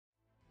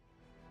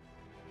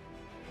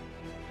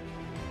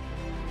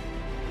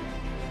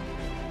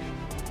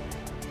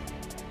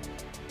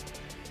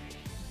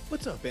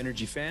What's up,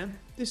 Energy fam?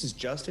 This is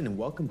Justin, and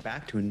welcome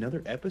back to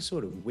another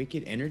episode of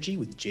Wicked Energy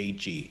with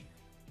JG.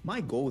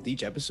 My goal with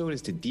each episode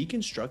is to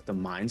deconstruct the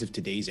minds of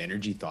today's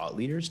energy thought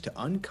leaders to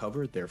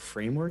uncover their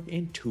framework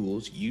and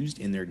tools used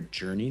in their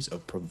journeys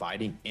of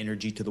providing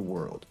energy to the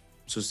world.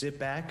 So sit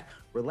back,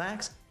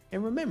 relax,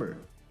 and remember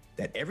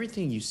that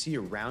everything you see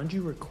around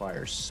you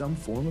requires some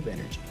form of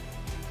energy.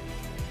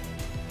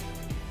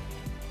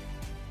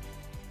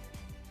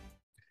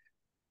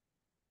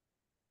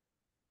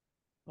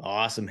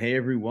 Awesome. Hey,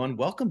 everyone.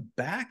 Welcome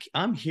back.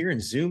 I'm here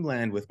in Zoom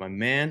land with my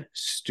man,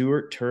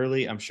 Stuart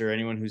Turley. I'm sure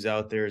anyone who's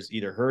out there has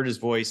either heard his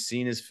voice,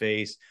 seen his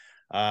face,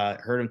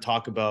 heard him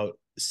talk about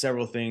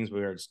several things,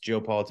 whether it's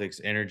geopolitics,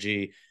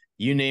 energy,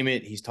 you name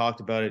it. He's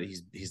talked about it.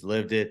 He's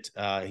lived it.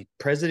 He's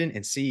president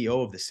and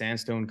CEO of the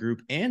Sandstone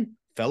Group and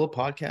fellow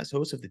podcast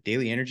host of the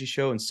Daily Energy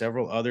Show and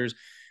several others.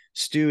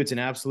 Stu, it's an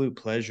absolute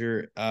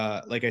pleasure.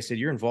 Like I said,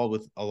 you're involved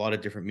with a lot of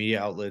different media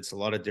outlets, a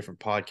lot of different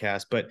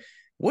podcasts, but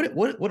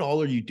what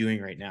all are you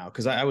doing right now?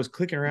 Because I was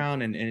clicking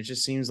around and it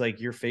just seems like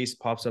your face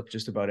pops up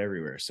just about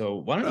everywhere. So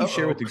why don't you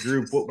share with the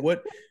group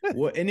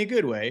what in a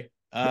good way,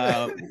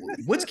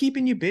 what's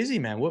keeping you busy,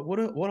 man?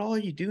 What all are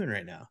you doing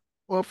right now?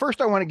 Well, first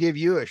I want to give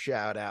you a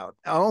shout out.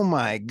 Oh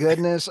my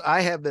goodness,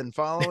 I have been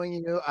following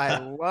you. I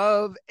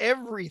love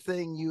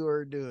everything you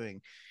are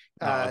doing.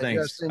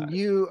 Thanks. Justin,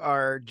 you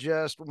are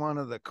just one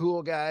of the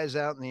cool guys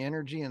out in the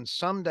energy, and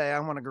someday I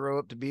want to grow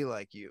up to be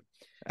like you.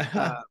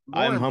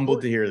 I'm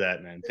humbled to hear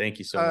that, man. Thank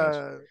you so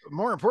much.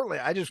 More importantly,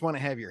 I just want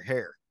to have your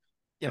hair.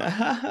 You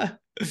know?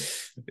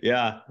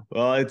 Yeah.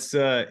 Well, it's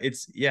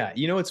yeah.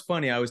 You know, it's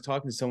funny. I was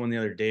talking to someone the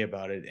other day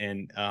about it,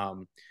 and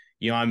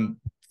I'm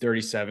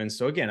 37,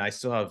 so again, I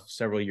still have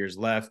several years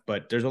left.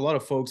 But there's a lot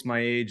of folks my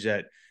age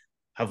that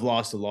have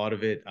lost a lot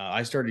of it.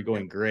 I started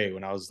going gray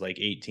when I was like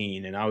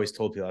 18, and I always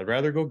told people I'd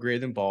rather go gray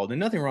than bald. And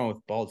nothing wrong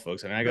with bald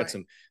folks. I mean, I got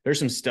there's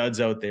some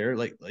studs out there,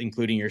 like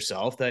including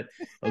yourself, that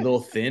a little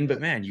thin, but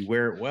man, you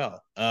wear it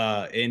well.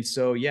 And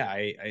so yeah,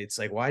 it's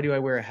like, why do I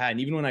wear a hat? And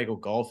even when I go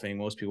golfing,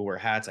 most people wear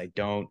hats. I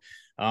don't.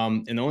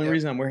 And the only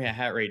reason I'm wearing a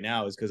hat right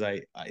now is because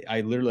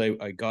I literally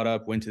got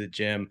up, went to the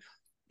gym.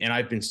 And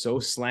I've been so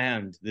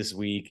slammed this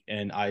week,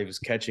 and I was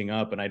catching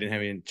up, and I didn't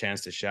have any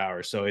chance to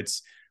shower. So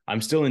I'm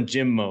still in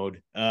gym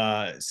mode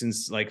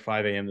since like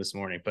 5 a.m. this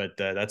morning, but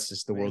that's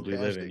just the world we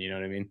live in. You know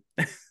what I mean?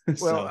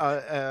 Well,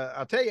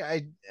 I'll tell you,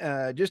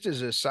 I just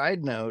as a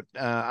side note,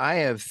 I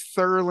have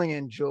thoroughly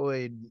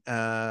enjoyed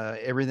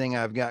everything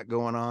I've got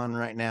going on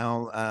right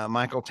now.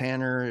 Michael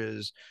Tanner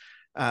has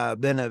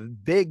been a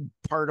big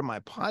part of my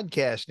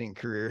podcasting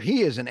career.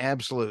 He is an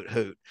absolute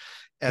hoot.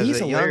 He's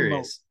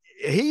hilarious.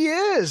 He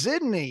is,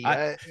 isn't he?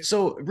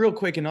 So real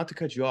quick, and not to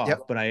cut you off,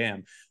 but I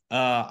am.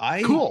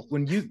 Cool.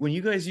 When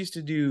you guys used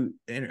to do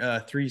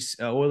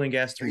oil and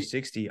gas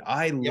 360,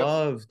 I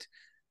loved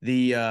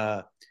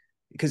the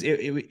because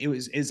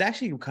it's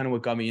actually kind of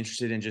what got me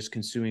interested in just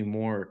consuming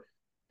more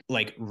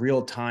like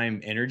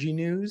real-time energy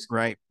news.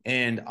 Right.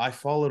 And I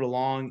followed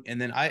along, and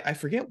then I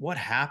forget what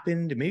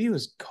happened. Maybe it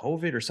was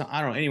COVID or something.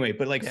 I don't know. Anyway,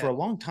 but like for a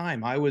long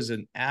time, I was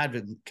an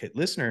advocate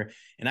listener,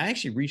 and I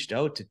actually reached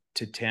out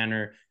to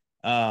Tanner.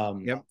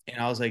 And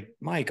I was like,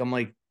 Mike, I'm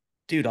like,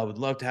 dude, I would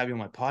love to have you on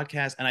my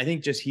podcast. And I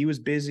think just he was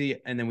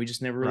busy, and then we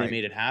just never really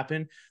made it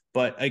happen.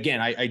 But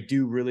again, I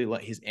do really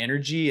like his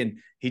energy, and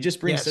he just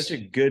brings such a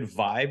good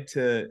vibe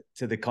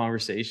to the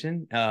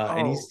conversation.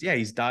 And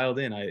he's dialed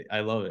in.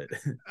 I love it.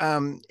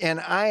 And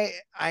I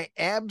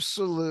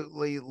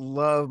absolutely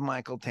love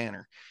Michael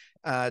Tanner.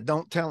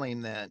 Don't tell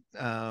him that.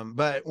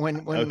 But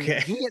when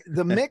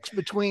the mix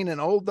between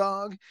an old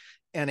dog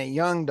and a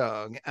young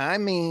dog, I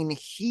mean,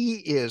 he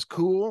is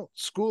cool.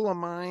 School of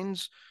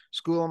Mines,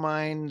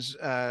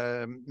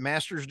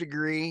 master's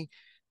degree.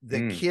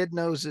 The kid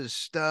knows his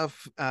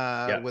stuff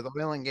with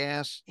oil and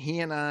gas.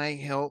 He and I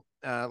helped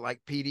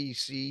like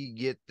PDC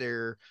get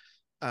their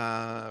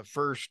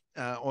first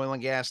oil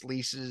and gas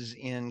leases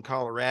in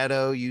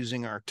Colorado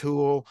using our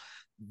tool.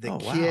 The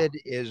kid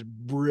is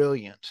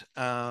brilliant.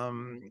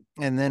 And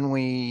then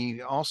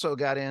we also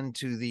got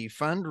into the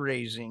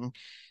fundraising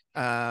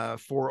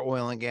for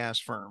oil and gas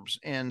firms.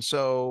 And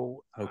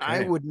so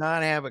I would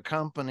not have a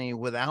company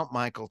without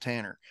Michael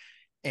Tanner.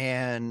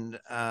 And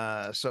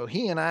so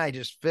he and I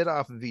just fit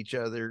off of each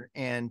other.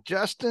 And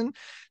Justin,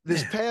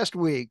 this past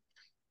week,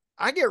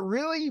 I get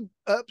really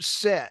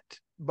upset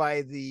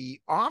by the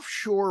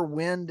offshore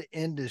wind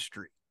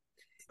industry.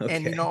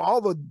 And, all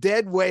the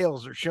dead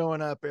whales are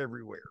showing up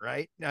everywhere,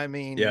 right? I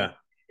mean,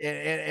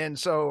 and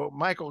so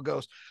Michael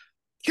goes,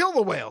 kill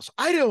the whales.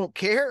 I don't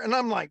care. And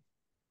I'm like,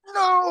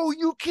 no,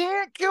 you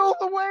can't kill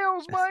the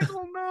whales,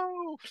 Michael.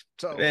 No.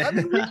 So I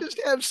mean, we just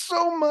have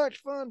so much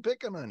fun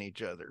picking on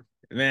each other.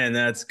 Man,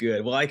 that's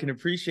good. Well, I can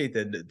appreciate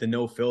the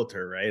no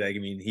filter, right? I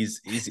mean,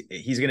 he's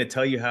going to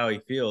tell you how he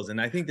feels,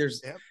 and I think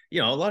there's a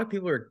lot of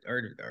people are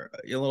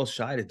a little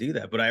shy to do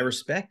that, but I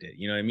respect it.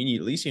 You know what I mean?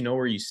 At least you know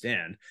where you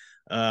stand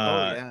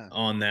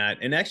on that.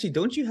 And actually,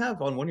 don't you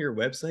have on one of your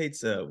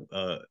websites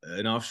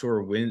an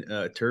offshore wind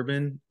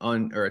turbine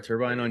or a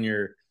turbine on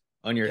your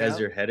as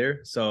your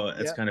header? So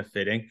that's kind of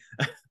fitting.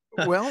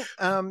 Well,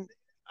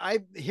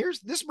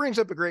 this brings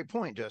up a great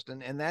point,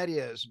 Justin, and that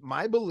is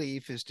my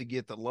belief is to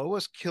get the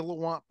lowest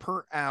kilowatt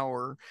per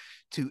hour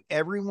to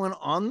everyone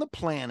on the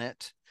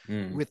planet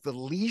with the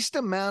least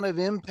amount of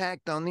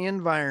impact on the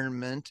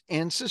environment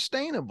and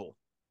sustainable.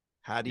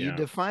 How do you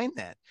define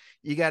that?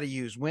 You got to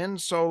use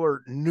wind,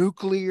 solar,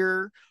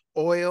 nuclear,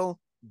 oil,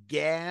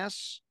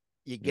 gas.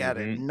 You got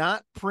to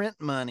not print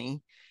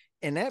money.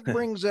 And that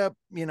brings up,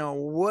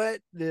 what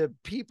the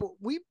people,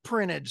 we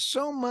printed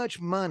so much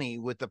money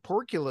with the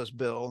Porculus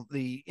bill,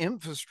 the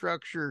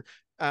infrastructure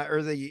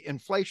or the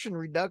Inflation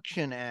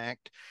Reduction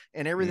Act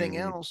and everything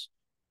else.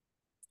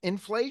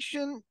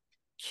 Inflation,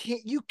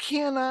 you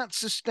cannot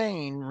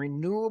sustain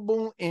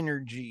renewable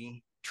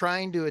energy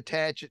trying to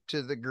attach it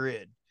to the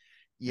grid.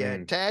 You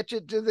attach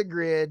it to the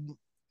grid.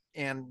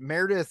 And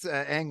Meredith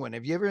Angwin,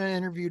 have you ever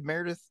interviewed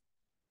Meredith?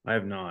 I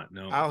have not.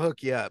 No. I'll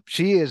hook you up.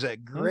 She is a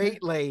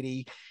great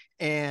lady.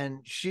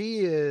 And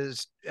she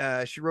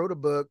wrote a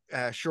book,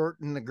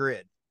 Shorten the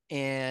Grid.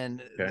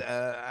 And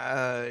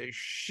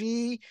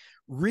she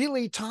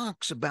really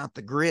talks about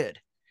the grid.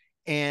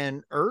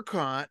 And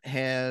ERCOT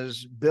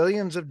has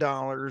billions of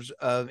dollars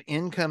of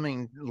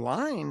incoming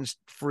lines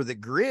for the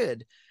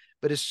grid.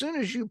 But as soon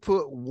as you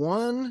put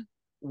one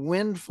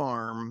wind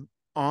farm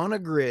on a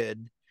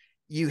grid,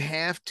 you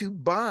have to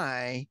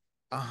buy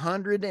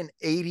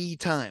 180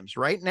 times.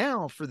 Right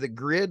now, for the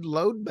grid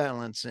load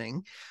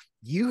balancing,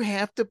 you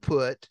have to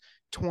put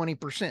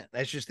 20%.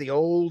 That's just the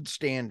old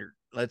standard.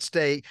 Let's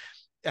say,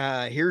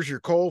 here's your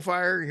coal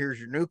fire, here's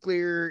your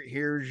nuclear,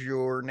 here's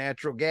your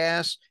natural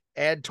gas,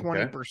 add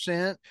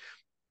 20%.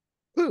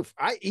 Poof.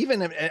 I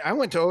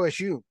went to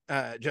OSU,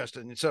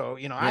 Justin. So,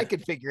 I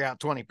could figure out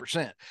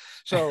 20%.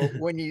 So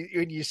when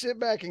you sit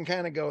back and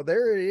kind of go,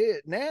 there it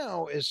is.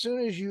 Now, as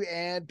soon as you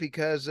add,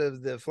 because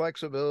of the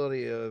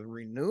flexibility of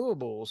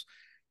renewables,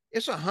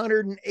 it's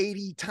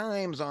 180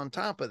 times on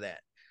top of that.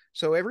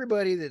 So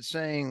everybody that's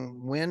saying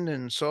wind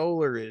and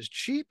solar is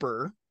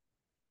cheaper,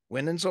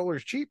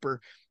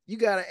 you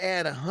got to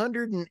add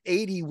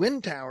 180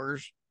 wind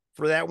towers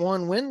for that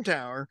one wind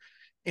tower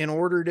in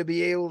order to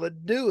be able to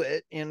do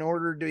it, in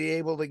order to be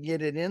able to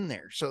get it in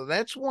there. So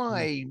that's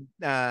why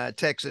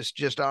Texas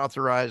just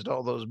authorized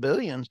all those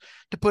billions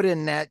to put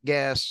in nat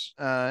gas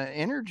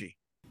energy.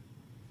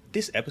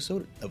 This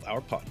episode of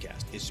our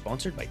podcast is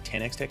sponsored by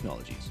 10X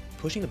Technologies.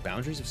 Pushing the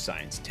boundaries of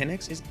science,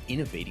 10X is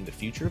innovating the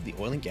future of the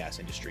oil and gas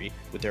industry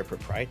with their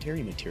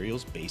proprietary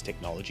materials-based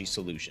technology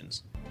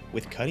solutions.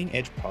 With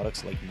cutting-edge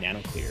products like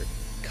NanoClear,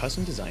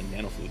 custom-designed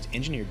nanofluids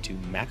engineered to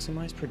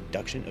maximize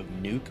production of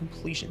new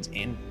completions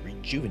and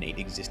rejuvenate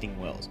existing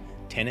wells,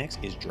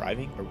 10X is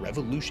driving a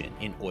revolution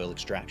in oil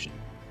extraction.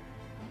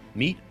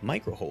 Meet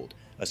MicroHold,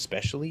 a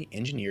specially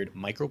engineered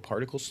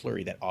microparticle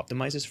slurry that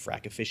optimizes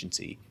frac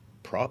efficiency,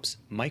 props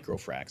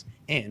microfracs,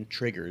 and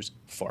triggers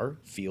far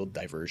field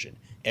diversion.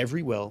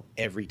 Every well,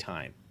 every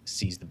time.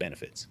 Seize the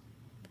benefits.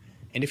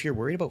 And if you're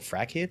worried about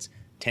frac hits,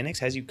 10X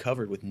has you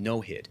covered with No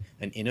Hit,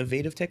 an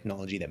innovative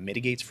technology that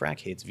mitigates frac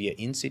hits via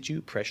in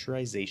situ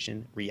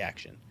pressurization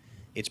reaction.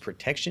 It's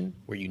protection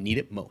where you need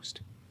it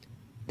most.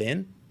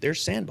 Then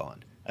there's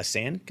SandBond, a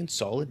sand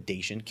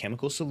consolidation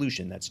chemical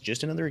solution that's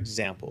just another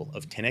example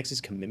of 10X's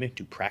commitment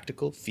to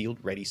practical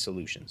field-ready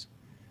solutions.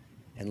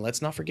 And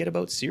let's not forget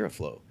about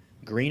Seraflow,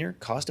 greener,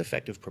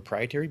 cost-effective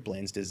proprietary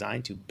blends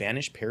designed to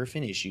banish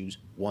paraffin issues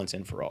once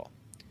and for all.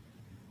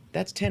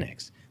 That's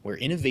 10X, where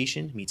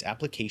innovation meets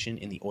application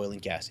in the oil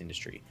and gas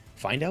industry.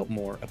 Find out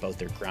more about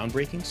their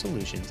groundbreaking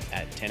solutions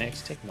at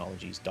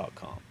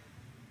 10xtechnologies.com.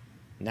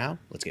 Now,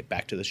 let's get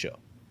back to the show.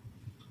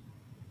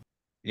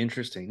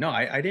 Interesting. No,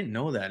 I didn't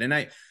know that. And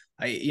I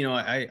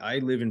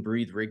live and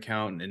breathe rig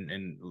count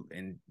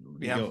and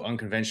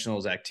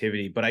unconventionals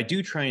activity, but I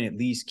do try and at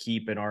least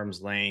keep an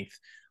arm's length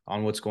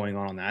on what's going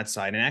on that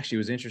side. And actually it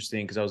was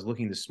interesting because I was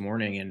looking this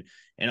morning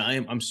and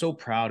I'm so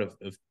proud of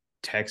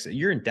Texas.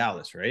 You're in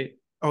Dallas, right?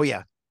 Oh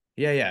yeah.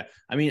 Yeah.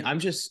 I mean, I'm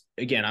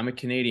a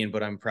Canadian,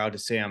 but I'm proud to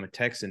say I'm a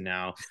Texan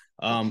now.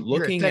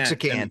 Looking at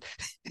Texican.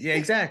 Yeah,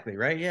 exactly.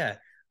 Right. Yeah.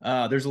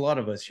 There's a lot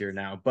of us here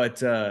now,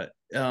 but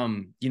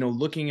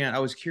looking at, I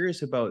was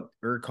curious about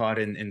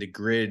ERCOT and the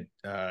grid,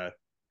 so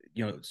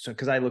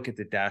cause I look at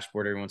the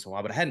dashboard every once in a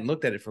while, but I hadn't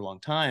looked at it for a long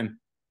time.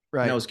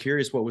 Right. And I was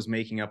curious what was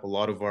making up a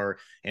lot of our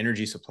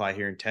energy supply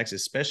here in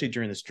Texas, especially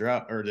during this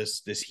drought or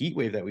this heat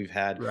wave that we've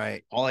had.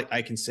 Right. All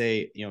I can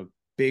say,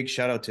 big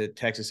shout out to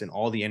Texas and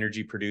all the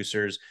energy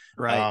producers.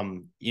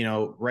 Right.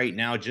 Right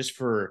now, just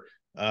for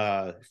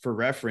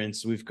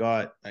reference, we've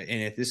got, and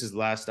if this is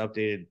last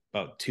updated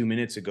about 2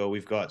 minutes ago,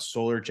 we've got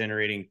solar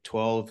generating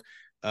 12.6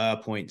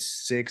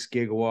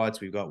 gigawatts.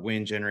 We've got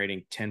wind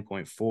generating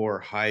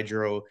 10.4,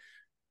 hydro.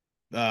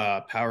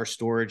 Power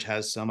storage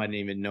has some I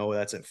didn't even know.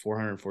 That's at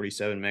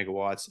 447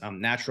 megawatts.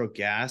 Natural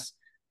gas.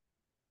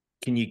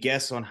 Can you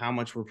guess on how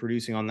much we're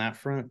producing on that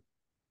front?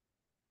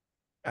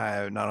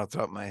 Not off the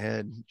top of my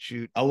head.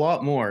 Shoot. A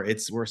lot more.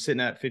 We're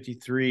sitting at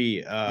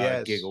 53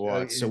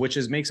 gigawatts. So which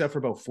makes up for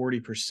about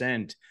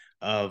 40%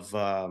 of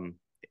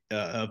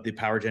the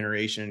power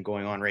generation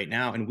going on right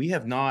now. And we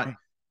have not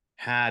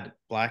had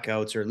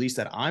blackouts, or at least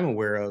that I'm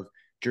aware of,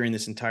 during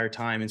this entire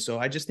time. And so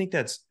I just think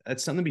that's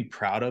something to be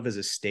proud of as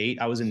a state.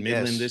 I was in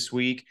Midland this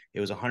week. It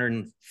was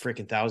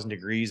 100,000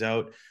 degrees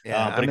out.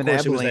 Yeah, But I'm of in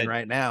course Abilene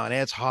right now, and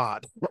it's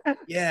hot.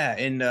 Yeah.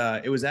 And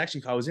it was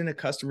actually, I was in a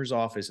customer's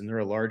office, and they're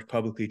a large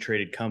publicly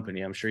traded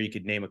company. I'm sure you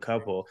could name a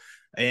couple.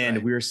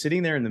 And we were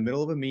sitting there in the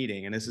middle of a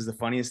meeting. And this is the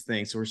funniest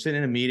thing. So we're sitting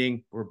in a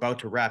meeting. We're about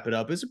to wrap it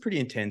up. It was a pretty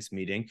intense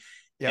meeting.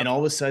 Yep. And all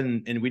of a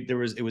sudden, and it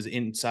was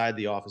inside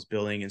the office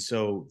building. And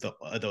so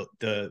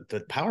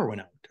the power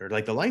went out, or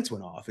like the lights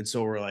went off. And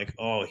so we're like,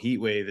 oh, heat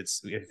wave. It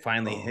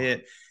finally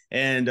hit.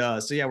 And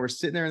so, yeah, we're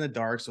sitting there in the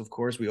dark. So of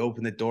course we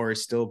open the door.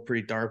 It's still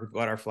pretty dark. We've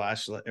got our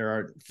flashlight or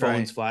our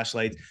phones,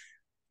 flashlights.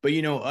 But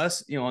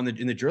us, in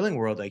the drilling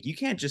world, like, you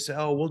can't just say,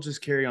 oh, we'll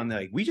just carry on.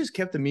 Like, we just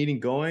kept the meeting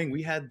going.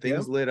 We had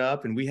things lit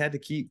up, and we had to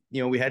keep,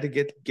 we had to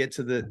get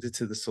to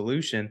the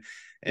solution.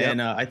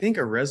 And I think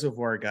a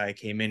reservoir guy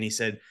came in. He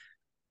said,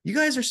 you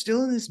guys are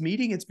still in this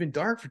meeting. It's been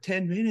dark for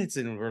 10 minutes.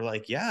 And we're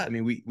like, yeah, I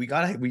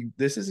mean,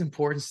 this is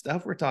important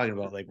stuff we're talking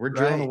about. Like, we're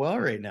drilling a well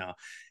right now.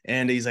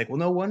 And he's like, well,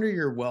 no wonder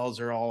your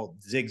wells are all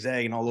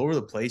zigzagging all over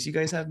the place. You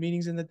guys have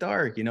meetings in the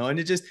dark, and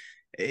it just,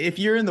 if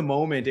you're in the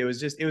moment, it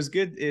was good.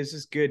 It was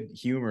just good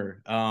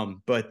humor.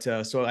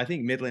 So I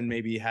think Midland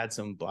maybe had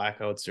some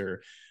blackouts,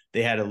 or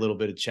they had a little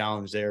bit of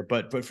challenge there,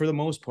 but for the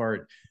most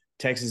part,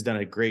 Texas has done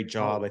a great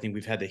job. I think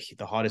we've had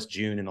the hottest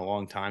June in a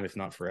long time, if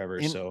not forever.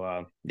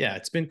 Yeah,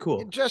 it's been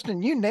cool.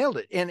 Justin, you nailed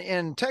it.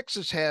 And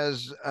Texas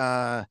has 2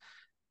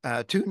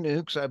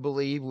 nukes, I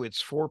believe.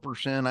 It's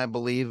 4%, I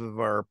believe, of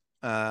our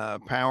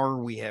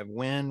power. We have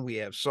wind, we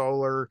have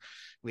solar,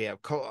 we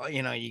have coal.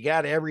 You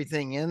got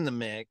everything in the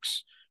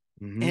mix.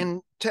 Mm-hmm.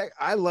 And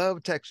I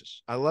love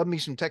Texas. I love me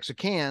some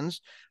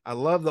Texicans. I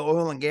love the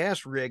oil and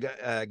gas rig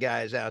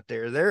guys out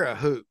there. They're a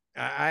hoot.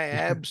 I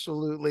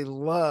absolutely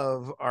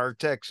love our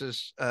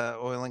Texas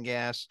oil and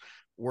gas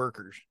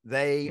workers.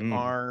 They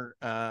are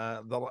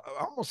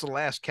almost the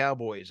last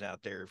cowboys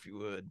out there, if you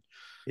would.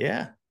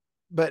 Yeah.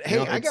 But hey,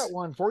 I got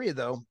one for you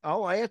though.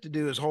 All I have to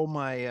do is hold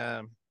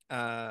my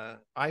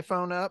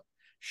iPhone up,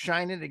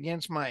 shine it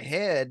against my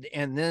head,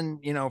 and then,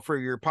 for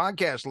your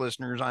podcast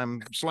listeners,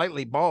 I'm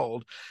slightly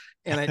bald,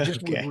 and I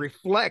just would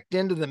reflect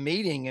into the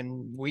meeting,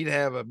 and we'd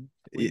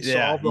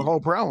solve the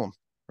whole problem.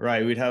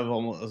 Right, we'd have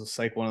almost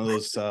like one of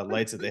those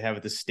lights that they have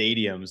at the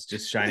stadiums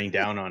just shining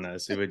down on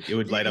us. It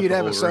would light up. You'd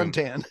have a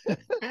suntan.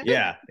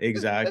 Yeah,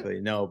 exactly.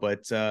 No,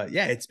 but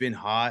yeah, it's been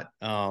hot.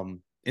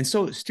 And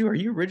so, Stu, are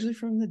you originally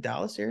from the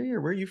Dallas area,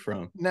 or where are you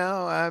from?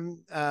 No,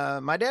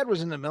 my dad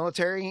was in the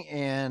military,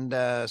 and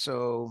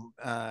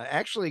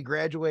actually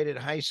graduated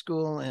high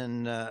school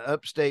in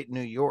upstate New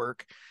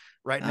York,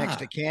 right next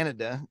to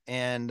Canada,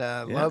 and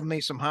loved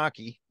me some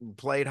hockey.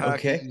 Played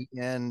hockey,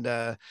 and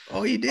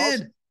oh, you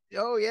did.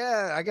 Oh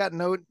yeah, I got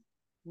no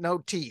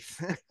teeth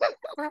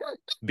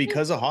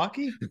because of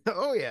hockey.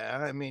 Oh yeah,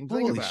 I mean,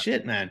 holy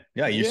shit, man!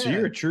 Yeah, so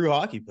you're a true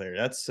hocky player.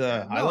 That's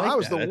I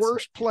was the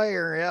worst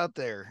player out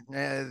there.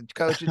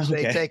 Coach would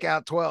say take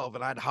out 12,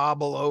 and I'd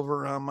hobble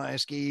over on my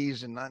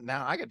skis. And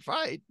now I could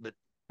fight, but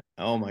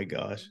oh my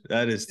gosh,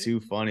 that is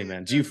too funny,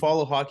 man. Do you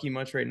follow hockey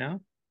much right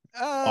now?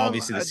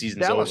 Obviously, the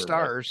season's Dallas over.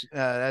 Stars.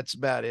 That's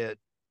about it.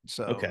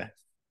 So okay,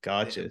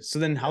 gotcha. So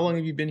then, how long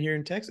have you been here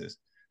in Texas?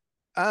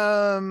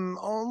 Only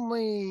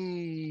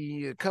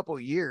a couple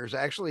of years.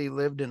 I actually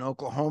lived in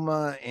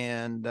Oklahoma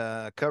and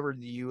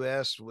covered the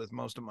US with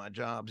most of my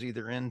jobs,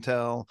 either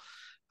Intel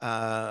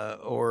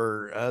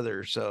or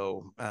other.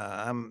 So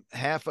I'm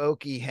half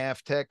Okie,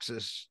 half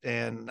Texas,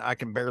 and I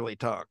can barely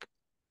talk.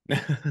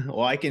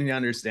 Well, I can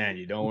understand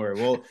you. Don't worry.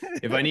 Well,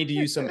 if I need to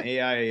use some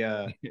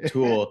AI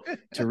tool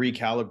to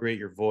recalibrate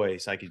your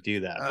voice, I could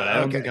do that. But I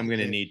don't think I'm going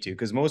to need to,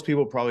 because most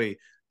people probably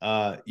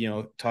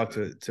talk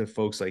to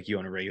folks like you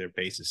on a regular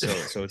basis.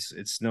 So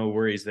it's no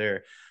worries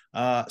there.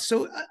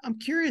 So I'm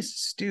curious,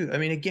 Stu, I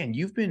mean, again,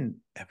 you've been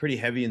pretty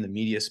heavy in the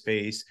media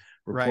space,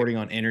 reporting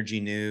on energy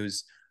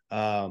news,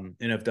 and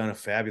have done a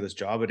fabulous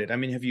job at it. I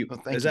mean,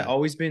 that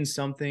always been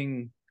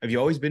something, have you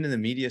always been in the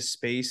media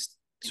space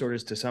sort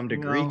of to some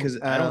degree? Because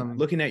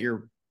looking at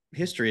your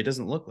history, it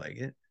doesn't look like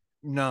it.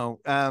 No,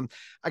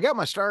 I got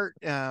my start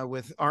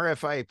with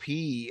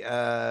RFIP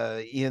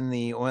in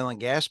the oil and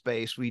gas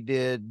space. We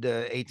did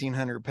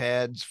 1,800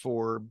 pads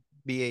for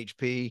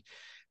BHP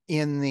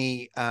in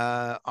the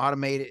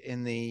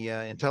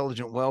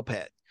intelligent well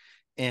pad.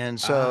 And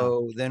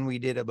so then we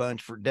did a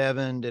bunch for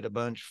Devon, did a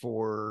bunch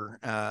for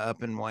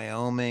up in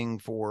Wyoming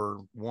for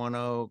One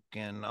Oak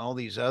and all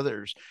these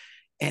others.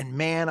 And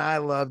man, I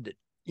loved it.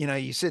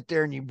 You sit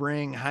there and you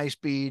bring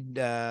high-speed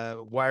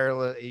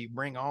wireless, you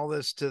bring all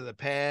this to the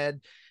pad,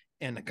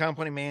 and the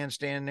company man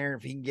standing there,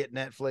 if he can get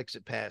Netflix,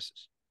 it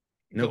passes.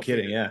 No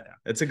kidding. Yeah.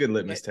 That's a good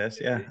litmus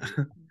test. Yeah.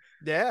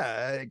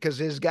 Yeah. Because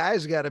his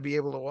guys got to be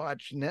able to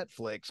watch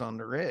Netflix on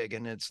the rig.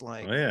 And it's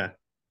like, oh, yeah.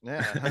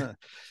 Yeah. Huh.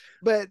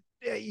 But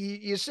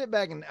you sit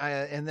back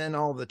and then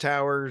all the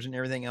towers and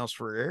everything else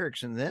for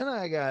Ericsson. Then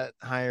I got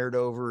hired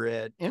over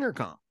at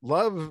Intercom.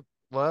 Loved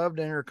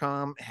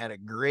Intercom, had a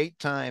great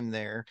time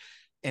there.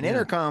 And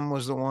Intercom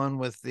was the one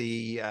with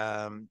the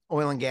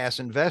oil and gas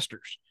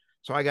investors.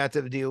 So I got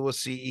to deal with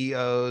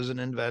CEOs and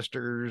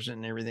investors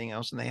and everything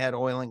else, and they had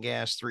Oil and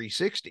Gas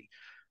 360.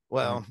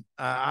 Well,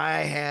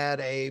 I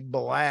had a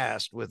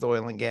blast with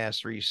Oil and Gas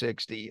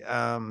 360.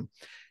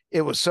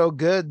 It was so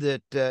good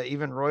that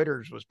even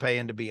Reuters was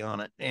paying to be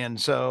on it.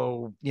 And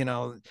so,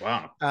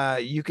 Wow.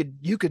 You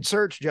could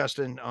search,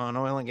 Justin, on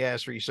Oil and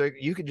Gas research.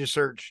 You could just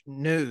search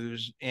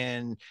news,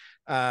 and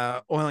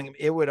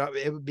it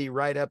would be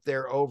right up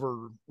there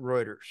over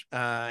Reuters.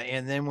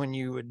 And then when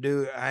you would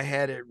I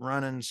had it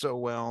running so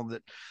well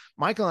that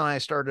Michael and I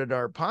started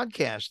our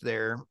podcast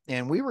there,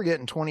 and we were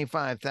getting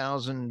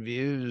 25,000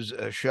 views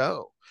a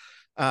show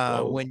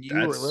when you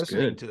were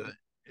listening to it.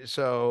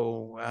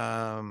 So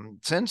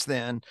since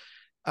then,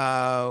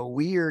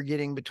 we are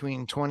getting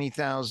between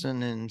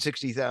 20,000 and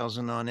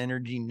 60,000 on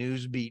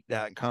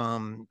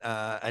energynewsbeat.com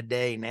a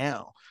day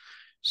now.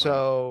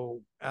 So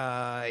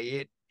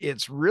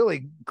it's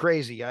really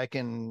crazy. I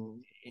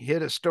can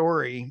hit a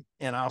story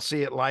and I'll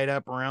see it light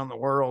up around the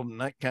world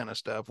and that kind of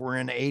stuff. We're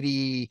in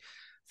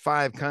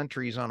 85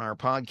 countries on our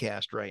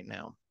podcast right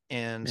now.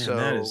 And man, so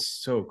that is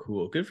so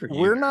cool. Good for you.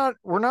 We're not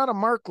a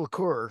Mark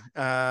LaCour.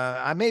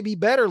 I may be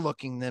better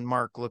looking than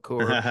Mark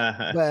LaCour,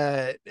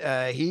 but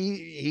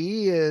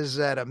he is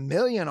at 1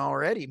 million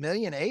already, 1.8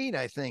 million,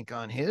 I think,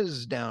 on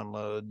his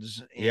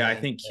downloads. Yeah, I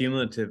think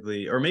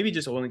cumulatively, or maybe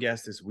just Oil and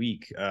Gas this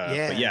week.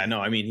 But yeah,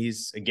 no, I mean,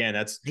 he's out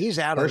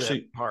of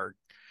the park.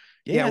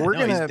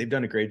 Yeah, they've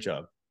done a great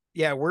job.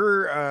 Yeah,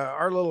 we're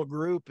our little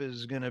group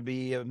is going to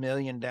be 1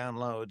 million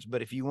downloads.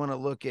 But if you want to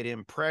look at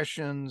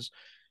impressions,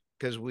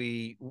 because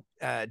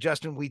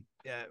Justin,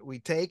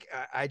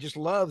 I just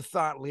love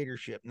thought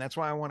leadership. And that's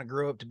why I want to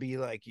grow up to be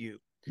like you.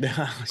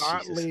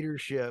 Thought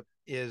leadership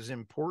is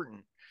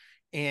important.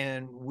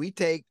 And we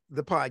take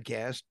the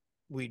podcast,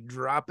 we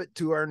drop it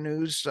to our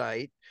news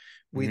site.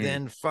 We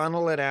then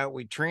funnel it out.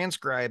 We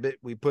transcribe it.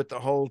 We put the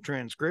whole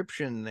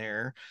transcription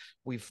there.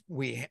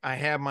 I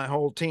have my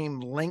whole team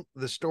link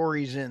the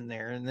stories in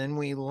there, and then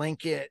we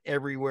link it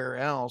everywhere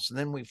else. And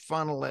then we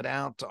funnel it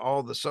out to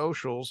all the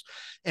socials.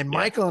 And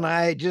Michael and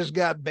I just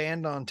got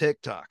banned on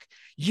TikTok.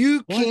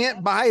 You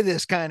can't buy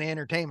this kind of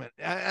entertainment.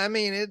 I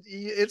mean,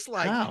 it's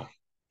like, wow.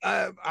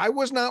 I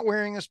was not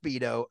wearing a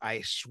Speedo.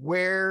 I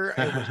swear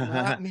it was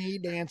not me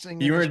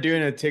dancing. You weren't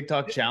doing a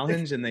TikTok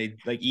challenge and they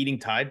like eating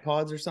Tide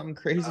Pods or something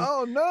crazy?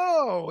 Oh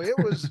no, it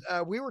was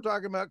we were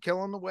talking about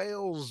killing the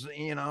whales,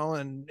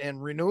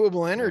 and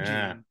renewable energy.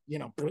 That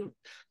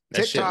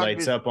TikTok shit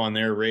lights up on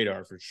their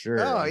radar for sure.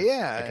 Oh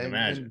yeah, I can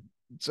imagine.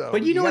 So,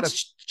 but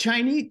what's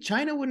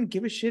China wouldn't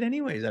give a shit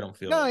anyways. I don't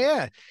feel. No,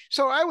 yeah.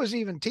 So I was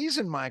even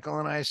teasing Michael,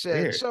 and I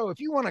said, weird. So if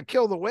you want to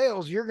kill the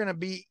whales, you're going to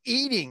be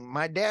eating.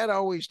 My dad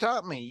always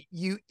taught me,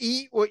 you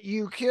eat what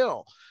you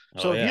kill.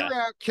 So if you're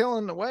out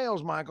killing the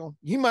whales, Michael,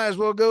 you might as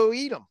well go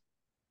eat them.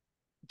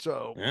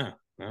 So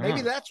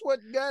maybe that's what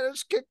got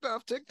us kicked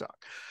off TikTok.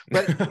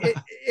 But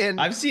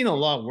and I've seen a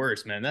lot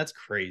worse, man. That's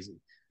crazy.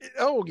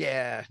 Oh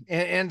yeah,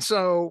 and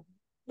so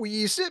when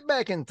you sit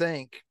back and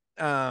think.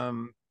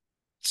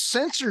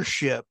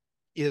 Censorship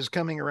is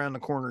coming around the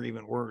corner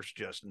even worse,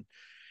 Justin.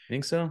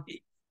 Think so?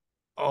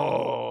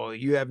 Oh,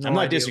 you have no idea. I'm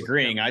not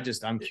disagreeing.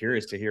 I'm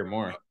curious to hear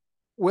more.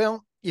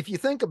 Well, if you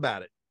think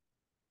about it,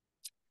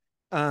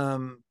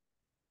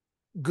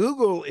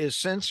 Google is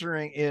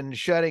censoring and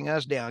shutting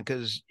us down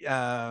because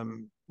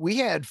we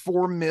had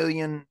 4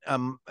 million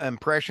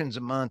impressions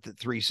a month at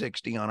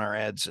 360 on our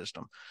ad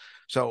system.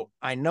 So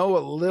I know a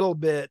little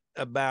bit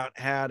about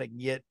how to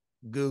get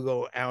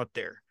Google out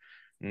there.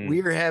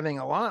 We are having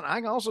a lot. I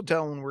can also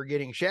tell when we're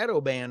getting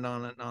shadow banned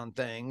on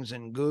things,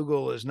 and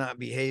Google is not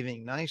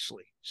behaving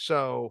nicely.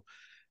 So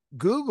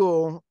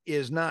Google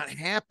is not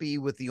happy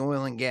with the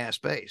oil and gas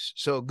space.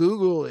 So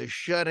Google is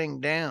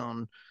shutting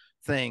down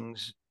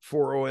things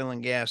for oil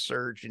and gas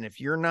search. And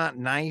if you're not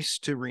nice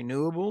to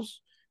renewables,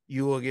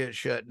 you will get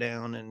shut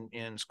down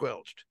and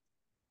squelched.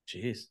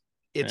 Jeez.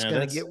 It's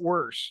going to get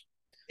worse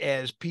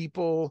as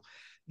people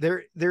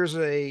there's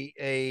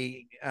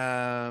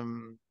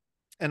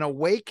an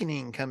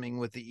awakening coming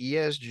with the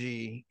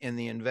ESG and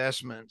the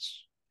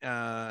investments,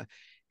 and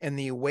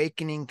the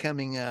awakening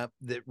coming up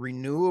that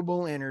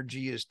renewable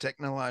energy is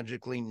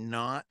technologically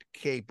not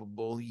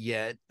capable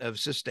yet of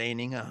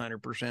sustaining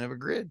 100% of a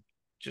grid.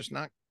 Just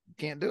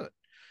can't do it.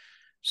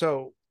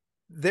 So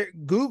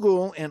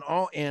Google and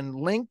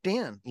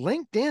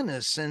LinkedIn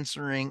is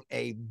censoring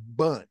a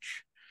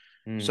bunch.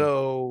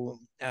 So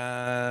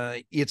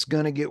it's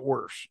going to get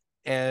worse.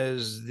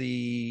 As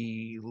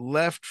the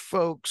left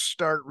folks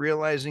start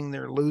realizing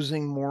they're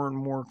losing more and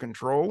more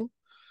control,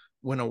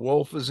 when a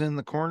wolf is in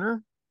the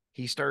corner,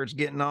 he starts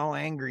getting all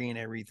angry and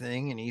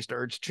everything, and he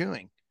starts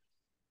chewing.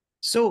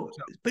 So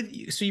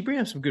you bring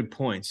up some good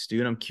points,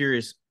 dude. I'm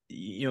curious.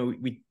 You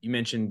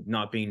mentioned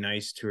not being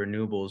nice to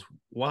renewables.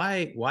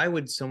 Why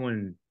would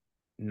someone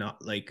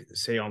not, like,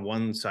 say on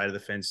one side of the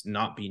fence,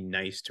 not be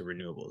nice to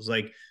renewables?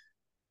 Like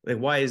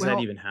why is that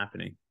even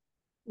happening?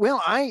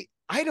 Well,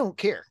 I don't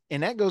care.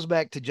 And that goes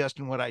back to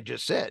Justin, what I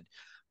just said.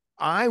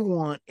 I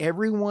want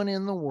everyone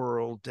in the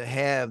world to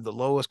have the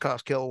lowest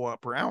cost kilowatt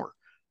per hour.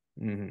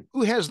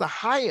 Who has the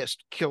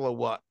highest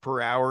kilowatt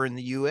per hour in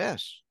the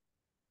US?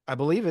 I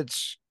believe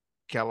it's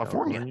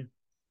California.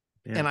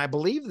 Yeah. And I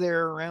believe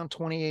they're around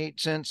 28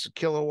 cents a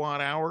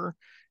kilowatt hour.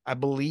 I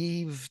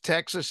believe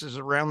Texas is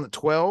around the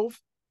 12.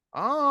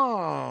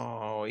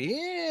 Oh,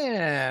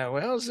 yeah.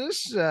 Well, does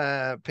this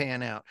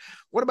pan out?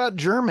 What about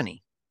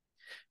Germany?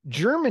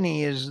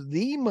 Germany is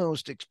the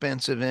most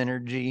expensive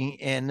energy,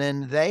 and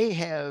then they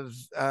have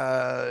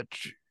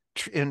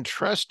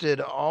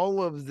entrusted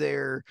all of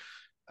their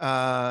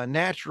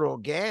natural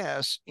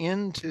gas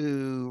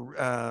into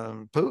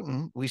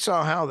Putin. We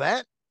saw how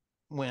that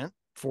went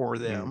for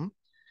them.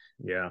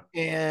 Yeah.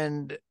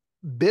 And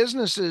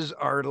businesses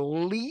are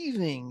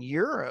leaving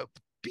Europe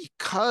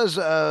because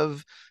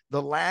of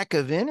the lack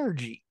of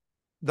energy.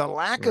 The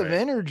lack of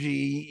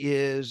energy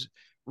is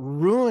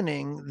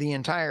ruining the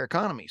entire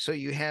economy. So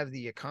you have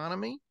the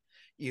economy,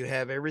 you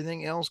have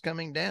everything else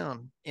coming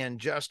down. And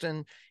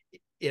Justin,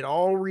 it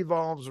all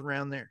revolves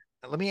around there.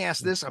 Now, let me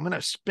ask this. I'm going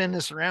to spin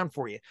this around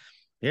for you.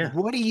 Yeah.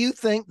 What do you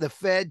think the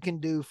Fed can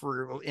do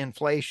for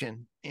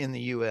inflation in the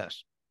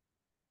US?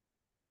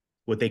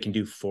 What they can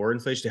do for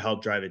inflation to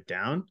help drive it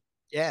down?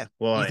 Yeah.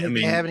 Well, you think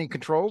they have any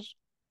controls?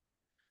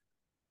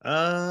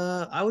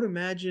 I would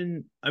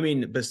imagine,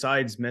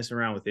 besides messing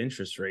around with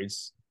interest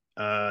rates,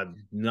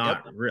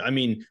 not I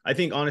mean, I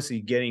think honestly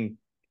getting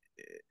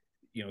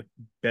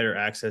better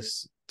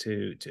access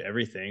to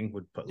everything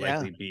would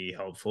likely be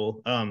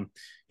helpful.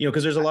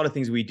 Because there's a lot of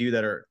things we do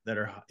that are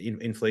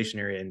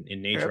inflationary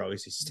in nature,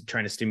 obviously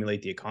trying to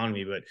stimulate the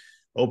economy, but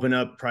open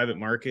up private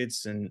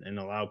markets and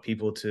allow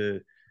people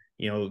to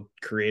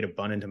create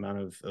abundant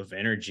amount of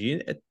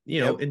energy,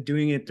 and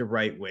doing it the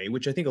right way,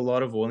 which I think a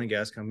lot of oil and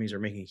gas companies are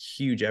making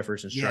huge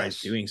efforts and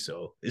strides doing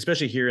so,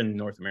 especially here in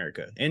North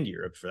America and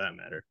Europe for that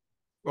matter.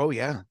 Oh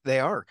yeah, they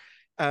are.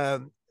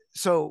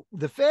 So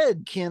the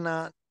Fed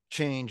cannot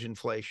change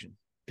inflation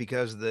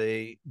because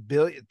the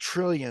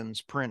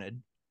trillions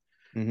printed.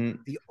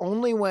 The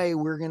only way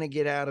we're going to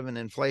get out of an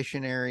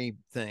inflationary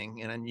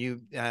thing, and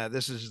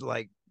this is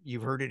like,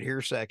 you've heard it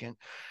here second.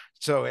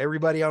 So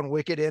everybody on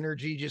Wicked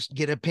Energy, just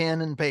get a pen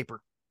and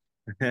paper.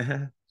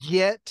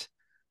 Get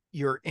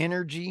your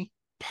energy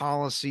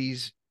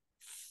policies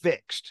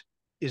fixed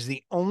is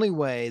the only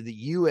way the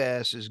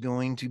U.S. is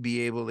going to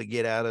be able to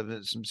get out of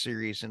it, some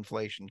serious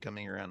inflation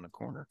coming around the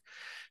corner.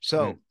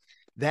 So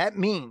that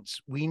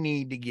means we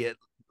need to get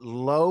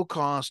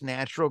low-cost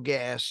natural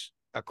gas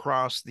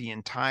across the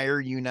entire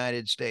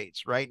United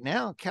States. Right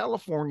now,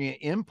 California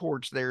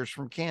imports theirs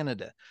from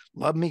Canada.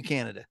 Love me,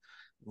 Canada.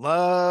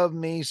 Love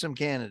me some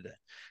Canada.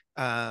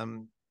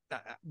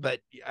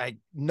 But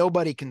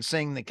nobody can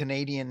sing the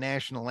Canadian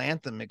national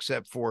anthem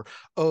except for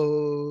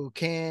 "Oh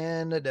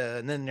Canada,"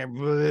 and then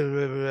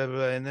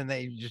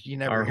they just, you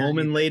never our hear home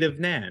you. and late of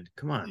Nand.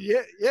 Come on.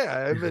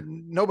 Yeah, but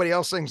nobody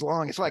else sings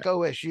along. It's like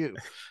OSU.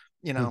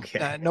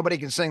 Nobody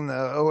can sing the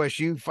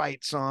OSU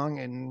fight song,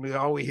 and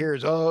all we hear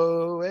is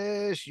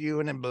OSU,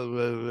 and then blah,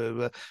 blah, blah,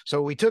 blah.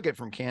 So we took it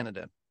from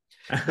Canada.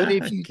 But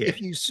if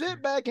you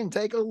sit back and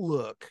take a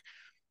look,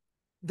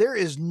 there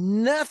is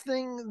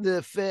nothing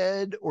the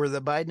Fed or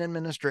the Biden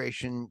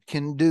administration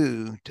can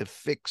do to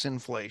fix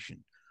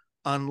inflation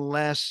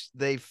unless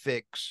they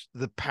fix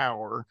the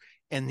power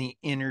and the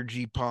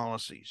energy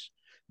policies.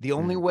 The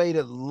only way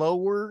to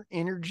lower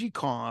energy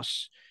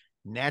costs,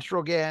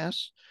 natural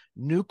gas,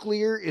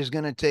 nuclear, is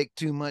going to take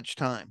too much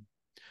time.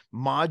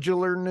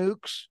 Modular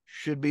nukes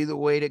should be the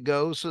way to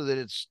go so that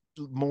it's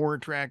more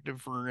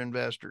attractive for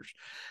investors.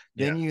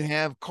 Then you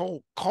have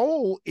coal.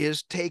 Coal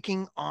is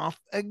taking off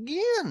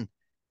again.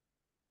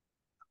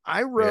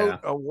 I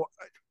wrote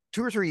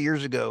 2 or 3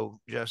 years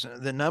ago,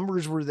 Justin, the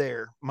numbers were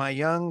there. My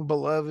young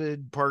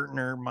beloved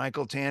partner,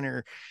 Michael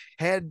Tanner,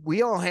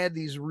 we all had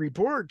these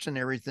reports and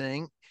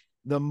everything.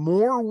 The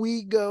more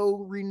we go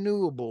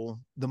renewable,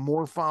 the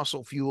more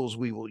fossil fuels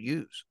we will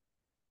use.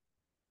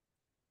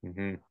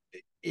 That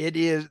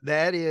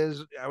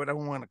is, I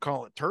don't want to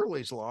call it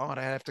Turley's law. I'd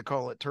have to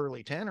call it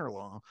Turley Tanner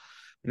law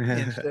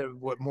instead of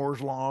what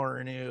Moore's law or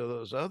any of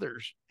those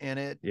others. And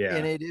it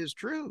is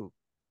true.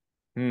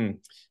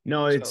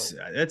 No, that's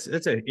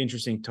an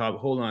interesting topic.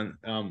 Hold on.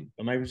 I'm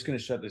just going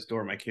to shut this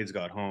door. My kids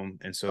got home,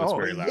 and so it's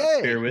very loud.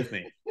 Yay. Bear with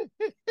me.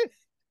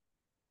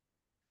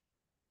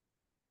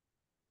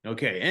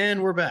 Okay,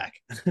 and we're back.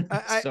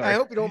 I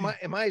hope you don't mind.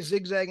 Am I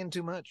zigzagging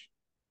too much?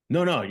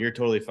 No, you're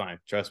totally fine.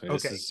 Trust me.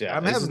 Okay. This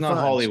is not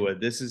Hollywood.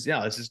 This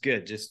is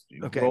good. Just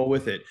roll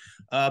with it.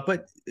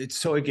 But it's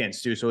so again,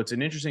 Stu. So it's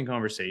an interesting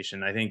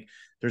conversation. I think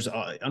there's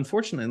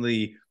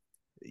unfortunately,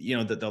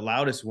 the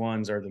loudest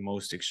ones are the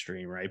most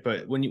extreme, right?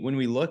 But when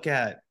we look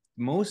at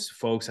most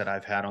folks that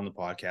I've had on the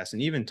podcast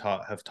and even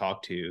have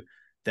talked to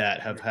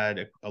that have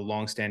had a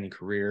long-standing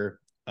career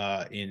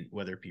in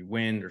whether it be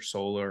wind or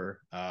solar,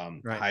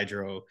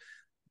 hydro,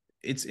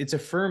 it's a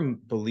firm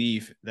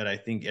belief that I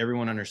think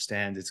everyone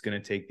understands it's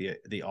going to take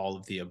the all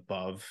of the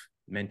above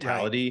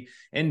mentality.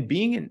 And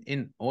being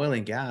in oil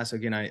and gas,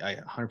 again, I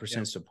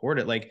 100% support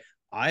it. Like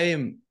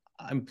I'm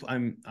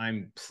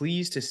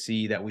pleased to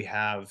see that we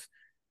have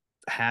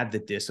had the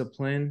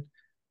discipline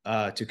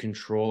to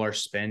control our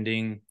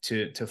spending,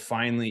 to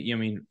finally, I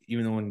mean,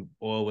 even though when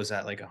oil was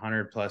at like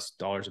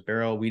 $100+ a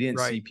barrel, we didn't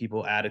see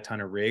people add a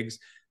ton of rigs.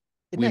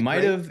 Isn't We that might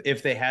great? have,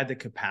 if they had the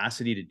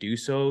capacity to do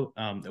so,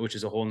 which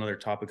is a whole nother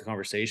topic of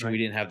conversation. We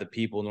didn't have the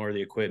people nor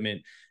the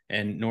equipment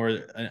and nor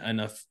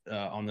enough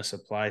on the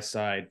supply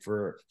side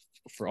for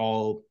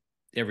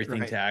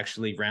everything to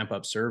actually ramp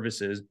up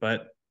services.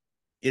 But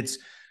it's,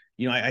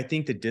 I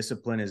think the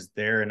discipline is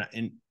there,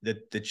 and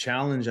the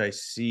challenge I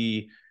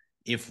see,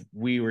 if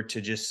we were to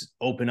just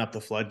open up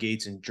the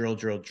floodgates and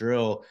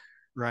drill,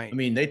 right? I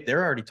mean,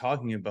 they're already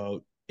talking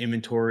about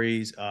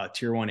inventories,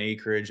 tier 1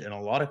 acreage, and a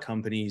lot of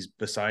companies,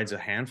 besides a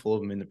handful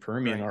of them in the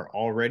Permian, are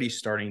already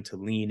starting to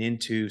lean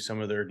into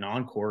some of their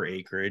non-core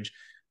acreage,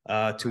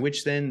 to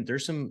which then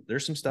there's some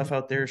stuff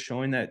out there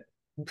showing that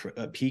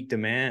peak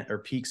demand or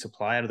peak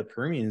supply out of the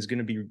Permian is going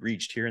to be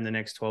reached here in the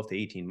next 12 to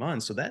 18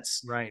 months. So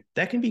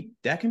that can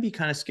be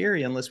kind of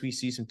scary unless we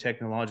see some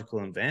technological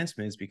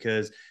advancements,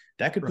 because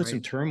that could put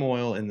some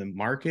turmoil in the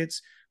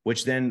markets,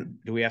 which then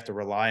do we have to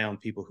rely on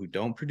people who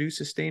don't produce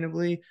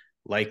sustainably?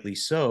 Likely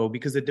so,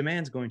 because the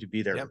demand's going to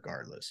be there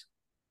regardless.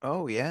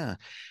 Oh yeah.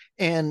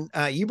 And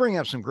you bring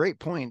up some great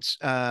points.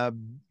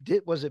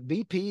 Was it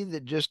BP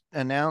that just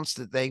announced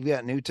that they've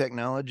got new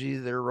technology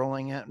they're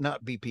rolling out?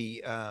 Not BP.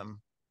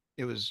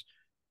 It was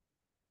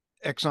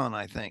Exxon,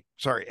 I think.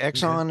 Sorry,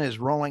 Exxon is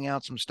rolling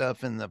out some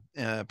stuff in the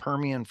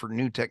Permian for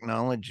new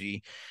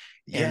technology,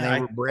 and they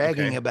were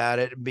bragging about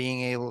it,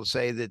 being able to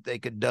say that they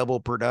could double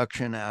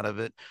production out of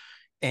it.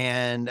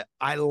 And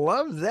I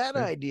love that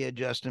idea,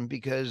 Justin,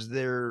 because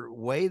their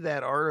way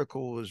that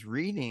article was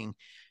reading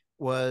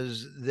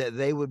was that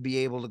they would be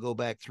able to go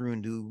back through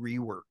and do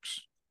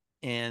reworks.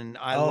 And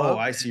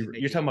I see.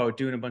 You're talking about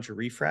doing a bunch of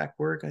refrac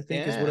work, I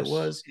think is what it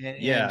was.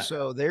 And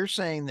so they're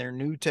saying their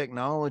new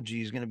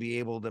technology is going to be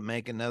able to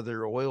make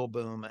another oil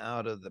boom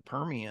out of the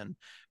Permian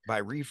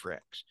by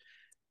refracs.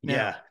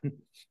 Now,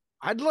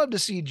 I'd love to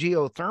see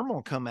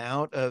geothermal come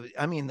out of,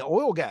 I mean, the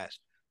oil guys,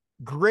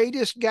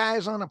 greatest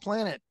guys on the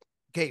planet.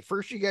 Okay,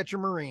 first you got your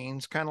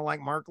Marines, kind of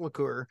like Mark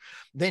LaCour.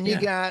 Then you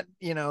got,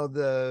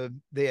 the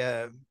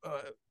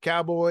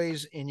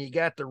cowboys, and you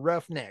got the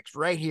roughnecks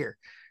right here.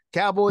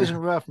 Cowboys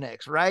and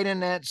roughnecks right in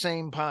that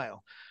same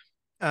pile.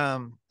 I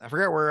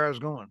forgot where I was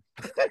going.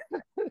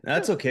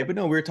 That's okay. But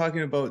no, we were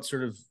talking about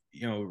sort of,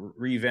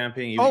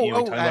 revamping,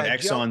 talking about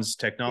Exxon's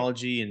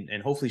technology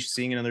and hopefully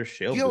seeing another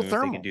shale boom if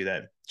they can do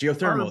that.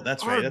 Geothermal,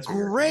 that's right. That's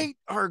great.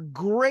 Our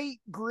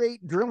great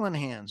drilling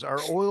hands, our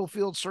oil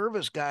field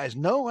service guys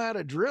know how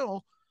to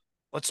drill.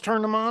 Let's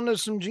turn them on to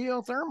some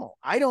geothermal.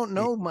 I don't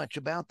know much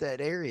about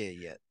that area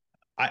yet.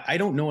 I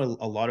don't know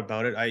a lot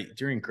about it.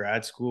 During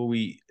grad school,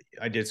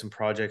 I did some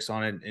projects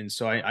on it, and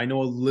so I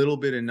know a little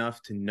bit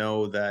enough to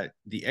know that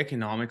the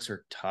economics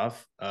are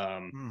tough.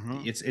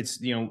 It's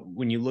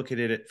when you look at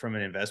it from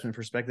an investment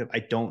perspective, I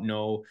don't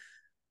know,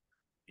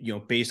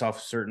 based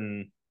off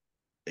certain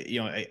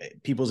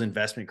people's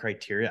investment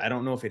criteria, I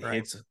don't know if it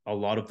hits a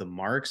lot of the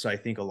marks. So I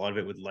think a lot of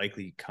it would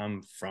likely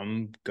come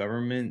from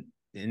government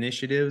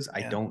initiatives.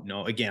 I don't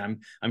know. Again,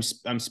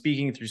 I'm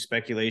speaking through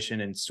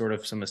speculation and sort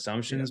of some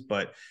assumptions,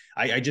 but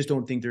I just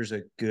don't think there's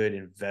a good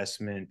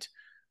investment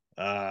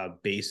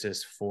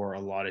basis for a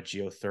lot of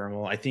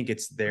geothermal. I think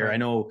it's there. I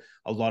know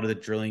a lot of the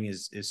drilling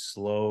is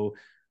slow,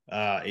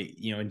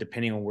 and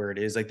depending on where it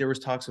is, like there was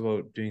talks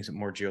about doing some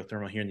more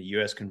geothermal here in the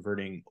US,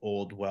 converting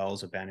old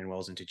wells, abandoned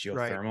wells into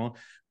geothermal.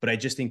 But I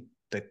just think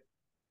that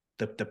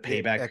the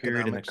payback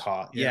period and the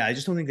cost. I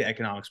just don't think the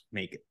economics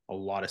make a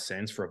lot of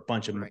sense for a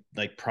bunch of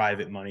like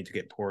private money to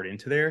get poured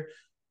into there.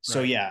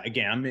 So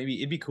again, maybe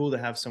it'd be cool to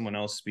have someone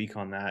else speak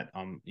on that,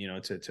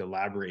 to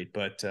elaborate.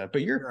 But to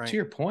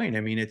your point,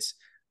 I mean, it's,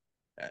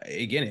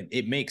 again,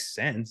 it makes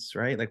sense,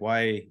 right? Like,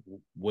 why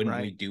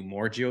wouldn't we do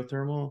more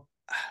geothermal?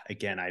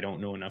 Again, I don't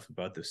know enough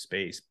about the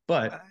space,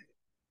 but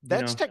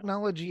that's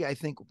technology. I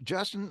think,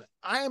 Justin,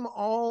 I am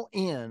all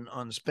in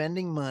on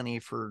spending money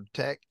for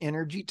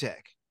energy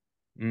tech.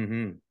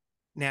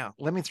 Now,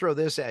 let me throw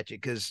this at you,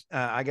 because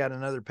I got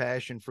another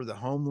passion for the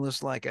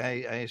homeless, like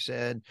I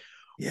said.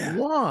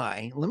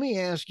 Why? Let me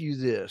ask you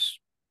this.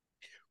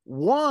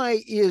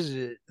 Why is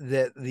it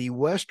that the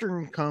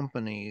Western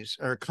companies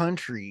or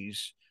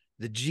countries,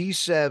 the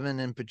G7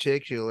 in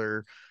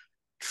particular,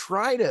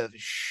 try to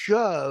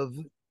shove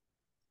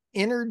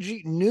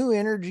new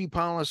energy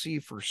policy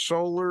for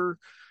solar,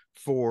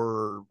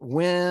 for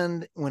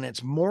wind, when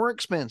it's more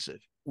expensive?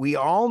 We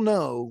all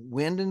know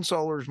wind and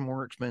solar is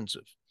more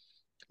expensive.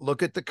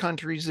 Look at the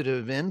countries that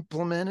have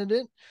implemented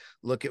it.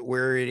 Look at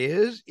where it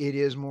is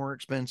more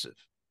expensive.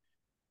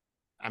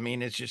 I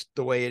mean, it's just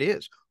the way it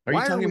is. Are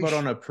you talking about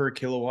on a per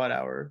kilowatt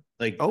hour,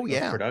 like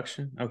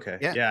production? Okay.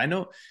 Yeah, I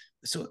know.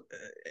 So,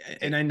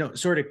 and I know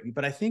sort of,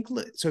 but I think,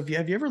 so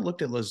have you ever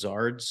looked at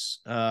Lazard's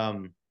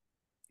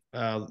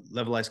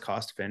levelized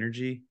cost of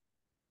energy?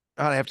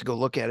 I'd have to go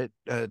look at it.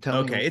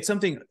 Tell me. It's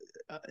something,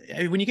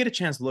 when you get a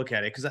chance to look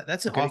at it, because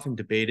that's often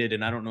debated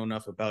and I don't know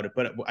enough about it,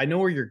 but I know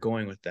where you're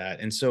going with that.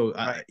 And so,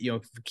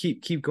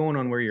 keep going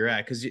on where you're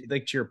at. Because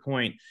like, to your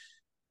point,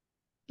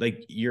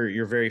 like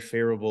you're very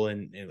favorable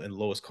in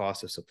lowest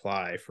cost of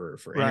supply for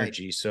Right.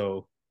 energy.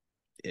 So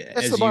That's the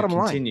as you bottom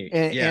line. continue,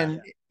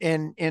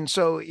 And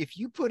so if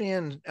you put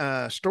in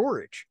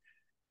storage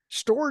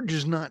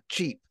is not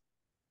cheap.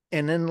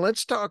 And then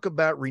let's talk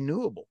about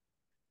renewable.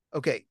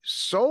 Okay,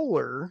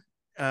 solar,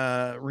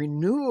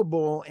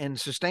 renewable and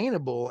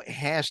sustainable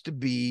has to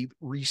be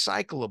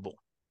recyclable.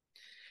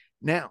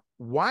 Now,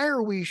 why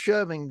are we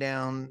shoving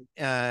down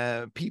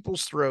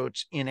people's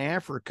throats in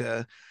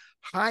Africa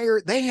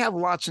higher? They have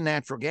lots of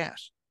natural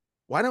gas.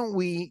 Why don't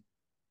we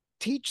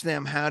teach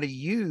them how to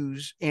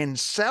use and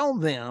sell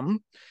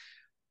them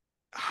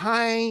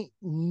high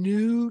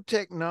new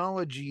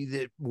technology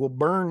that will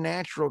burn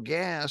natural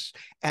gas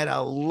at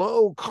a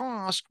low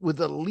cost with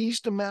the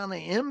least amount of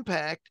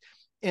impact?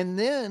 And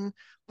then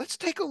let's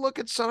take a look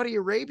at Saudi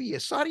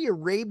Arabia. Saudi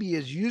Arabia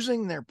is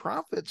using their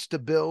profits to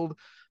build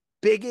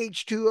big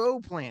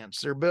H2O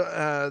plants.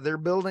 They're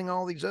building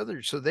all these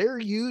others. So they're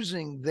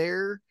using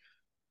their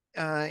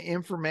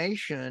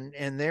information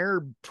and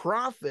their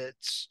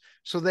profits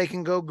so they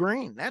can go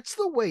green. That's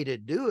the way to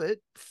do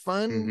it.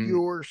 Fund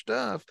your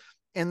stuff,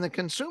 and the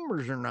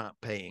consumers are not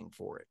paying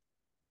for it.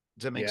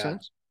 Does that make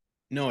sense?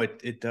 No,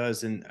 it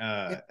does. And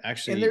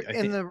actually, I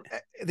think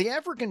the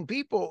African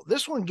people,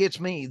 this one gets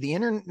me. The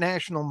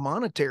International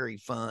Monetary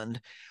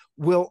Fund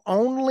will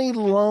only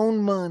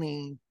loan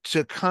money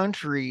to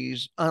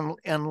countries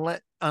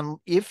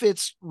if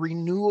it's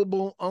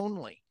renewable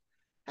only.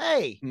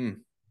 Hey,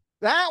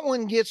 that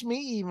one gets me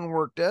even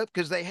worked up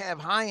because they have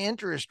high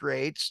interest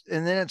rates,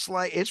 and then it's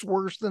like it's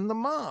worse than the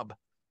mob.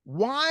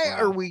 Why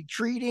are we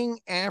treating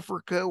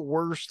Africa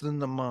worse than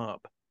the mob?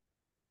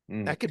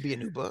 That could be a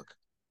new book.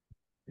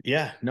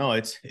 Yeah, no,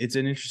 it's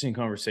an interesting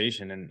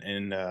conversation,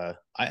 and I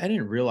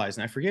didn't realize,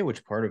 and I forget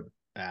which part of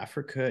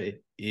Africa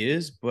it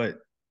is, but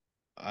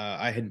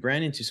I had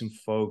ran into some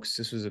folks.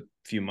 This was a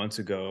few months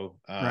ago,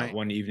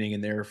 one evening,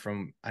 and they're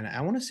from, and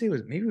I want to say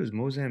it was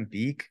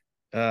Mozambique.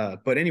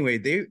 But anyway,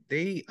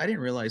 they I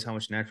didn't realize how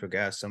much natural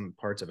gas some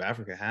parts of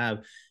Africa have,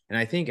 and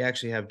I think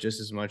actually have just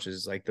as much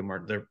as like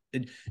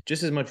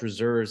just as much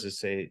reserves as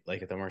say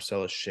like at the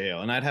Marcellus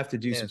Shale. And I'd have to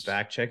do some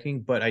fact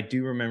checking, but I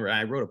do remember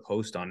I wrote a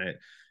post on it,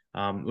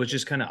 which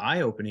is kind of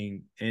eye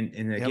opening.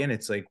 And again,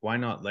 it's like, why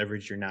not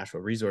leverage your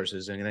natural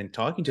resources? And then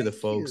talking to the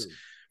folks.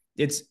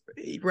 It's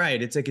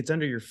right. It's like it's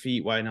under your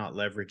feet. Why not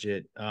leverage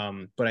it?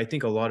 But I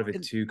think a lot of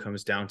it too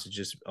comes down to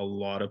just a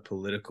lot of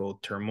political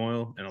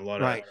turmoil and a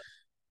lot of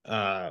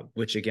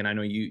which again, I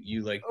know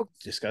you like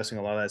discussing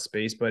a lot of that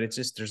space, but it's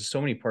just there's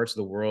so many parts of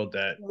the world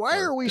that why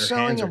are we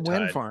selling them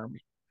wind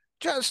farms?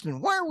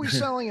 Justin, why are we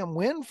selling them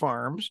wind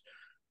farms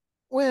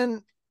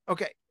when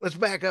okay, let's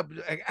back up.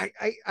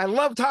 I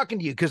love talking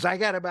to you because I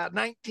got about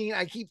 19.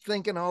 I keep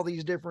thinking all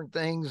these different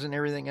things and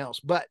everything else,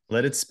 but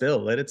let it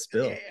spill.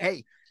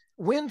 Hey,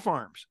 wind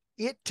farms,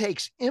 it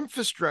takes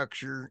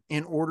infrastructure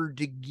in order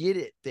to get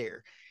it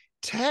there.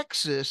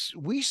 Texas,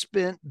 we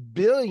spent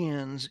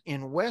billions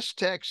in West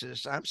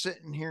Texas. I'm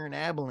sitting here in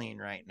Abilene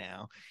right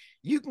now.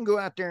 You can go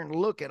out there and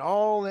look at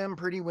all them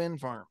pretty wind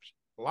farms.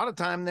 A lot of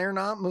time they're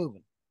not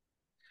moving.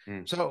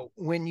 So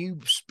when you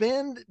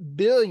spend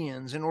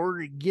billions in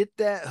order to get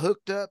that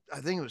hooked up, I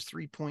think it was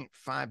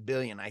 3.5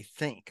 billion. I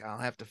think I'll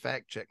have to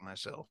fact check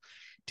myself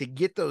to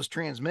get those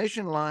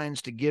transmission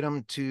lines to get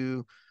them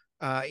to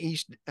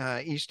East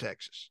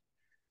Texas.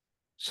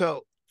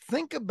 So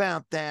think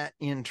about that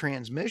in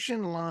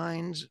transmission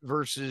lines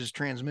versus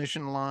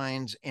transmission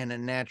lines and a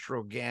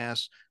natural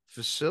gas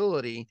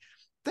facility.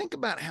 Think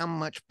about how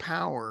much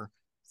power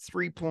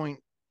 $3.5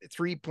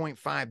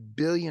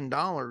 billion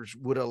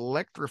would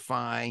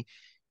electrify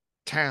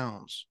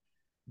towns,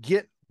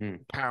 get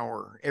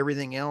power,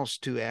 everything else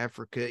to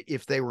Africa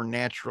if they were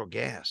natural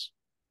gas.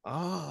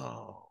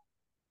 Oh,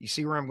 you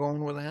see where I'm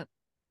going with that?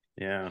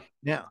 Yeah.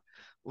 Now,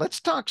 let's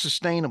talk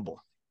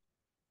sustainable.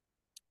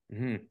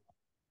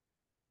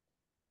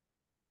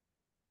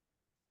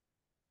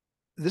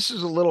 This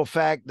is a little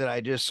fact that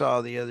I just saw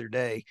the other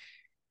day.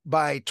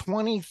 By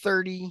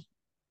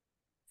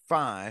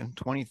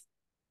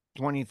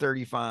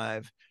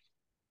 2035,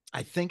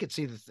 I think it's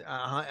either,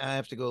 I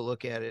have to go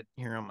look at it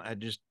here. I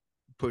just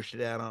pushed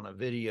it out on a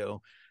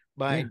video.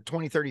 By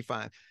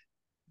 2035,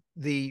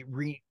 the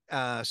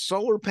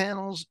solar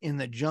panels in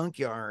the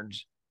junkyards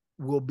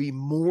will be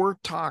more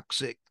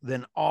toxic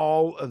than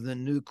all of the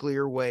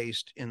nuclear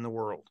waste in the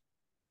world.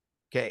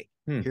 Okay,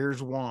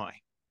 here's why.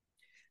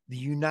 The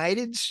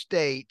United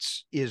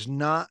States is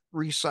not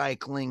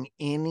recycling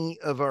any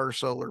of our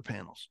solar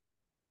panels.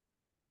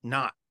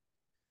 Not.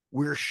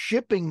 We're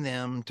shipping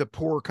them to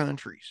poor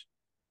countries.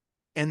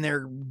 And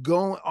they're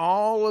going,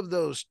 all of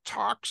those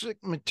toxic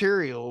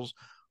materials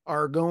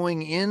are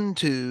going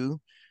into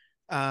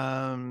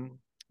we're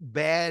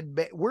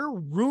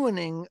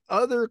ruining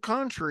other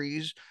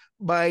countries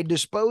by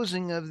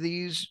disposing of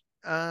these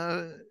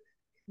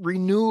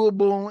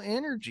renewable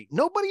energy.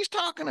 Nobody's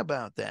talking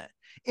about that.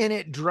 And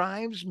it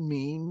drives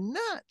me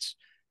nuts.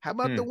 How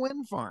about the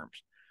wind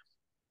farms?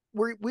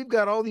 We've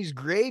got all these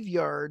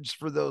graveyards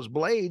for those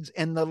blades,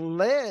 and the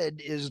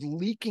lead is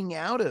leaking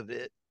out of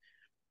it.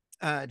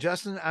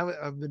 Justin,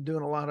 I've been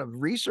doing a lot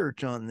of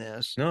research on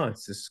this. No,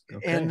 it's just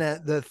okay. And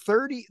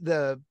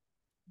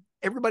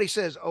everybody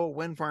says, oh,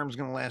 wind farm's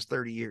going to last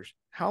 30 years.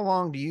 How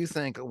long do you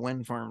think a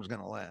wind farm is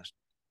going to last?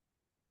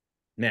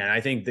 Man,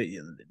 I think that,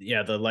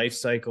 yeah, the life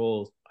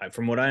cycle,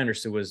 from what I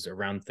understood, was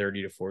around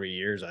 30 to 40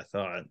 years, I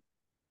thought.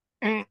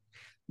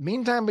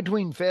 Meantime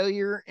between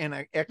failure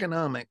and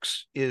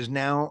economics is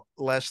now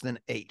less than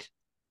 8.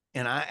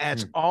 And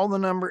that's all the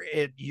number.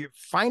 You're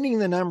finding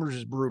the numbers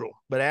is brutal,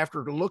 but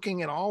after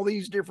looking at all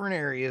these different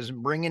areas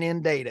and bringing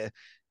in data,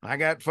 I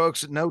got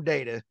folks that know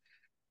data.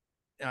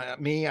 I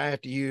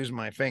have to use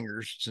my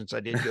fingers since I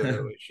did go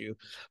to OSU.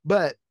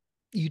 But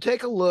you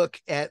take a look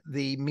at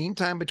the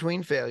meantime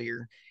between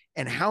failure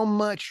and how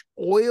much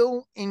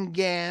oil and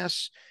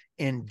gas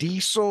and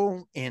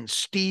diesel and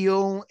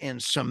steel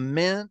and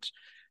cement,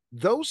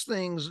 those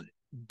things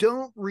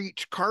don't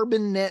reach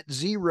carbon net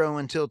zero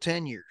until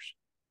 10 years.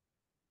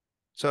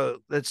 So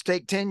let's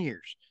take 10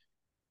 years.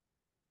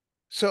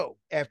 So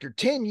after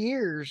 10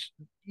 years,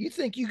 you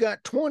think you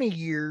got 20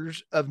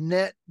 years of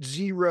net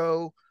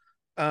zero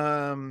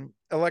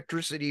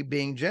electricity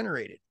being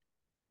generated.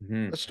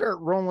 Let's start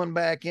rolling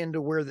back into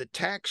where the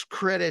tax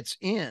credits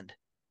end.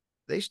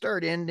 They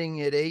start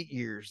ending at 8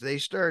 years. They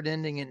start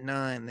ending at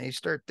 9. They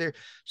start there.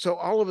 So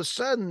all of a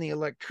sudden, the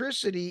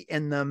electricity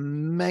and the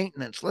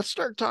maintenance, let's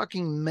start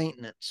talking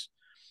maintenance.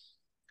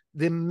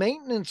 The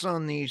maintenance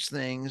on these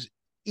things,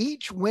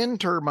 each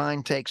wind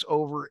turbine takes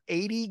over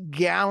 80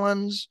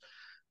 gallons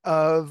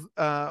of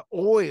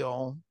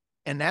oil,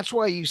 and that's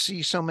why you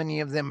see so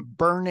many of them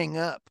burning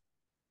up.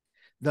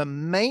 The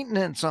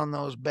maintenance on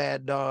those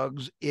bad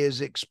dogs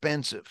is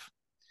expensive.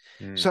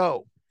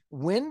 So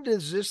when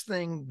does this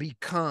thing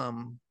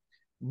become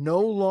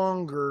no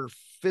longer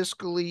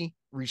fiscally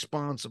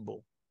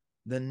responsible?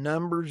 The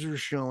numbers are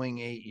showing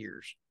 8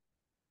 years.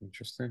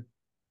 Interesting.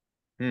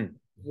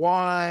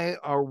 Why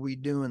are we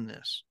doing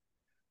this?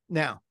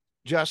 Now,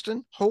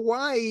 Justin,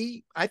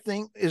 Hawaii, I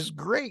think, is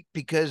great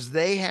because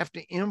they have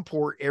to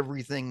import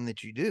everything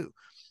that you do.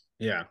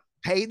 Yeah.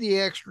 Pay the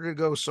extra to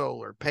go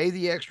solar, pay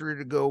the extra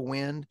to go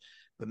wind,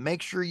 but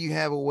make sure you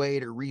have a way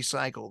to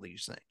recycle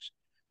these things.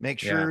 Make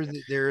sure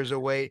that there is a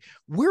way.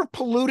 We're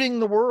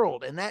polluting the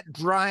world, and that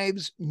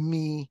drives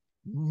me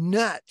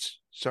nuts.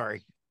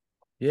 Sorry.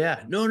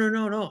 Yeah.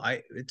 No.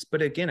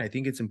 But again, I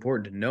think it's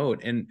important to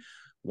note. And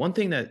one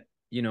thing that,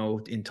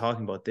 in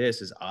talking about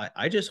this is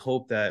I just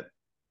hope that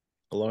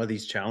a lot of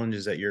these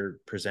challenges that you're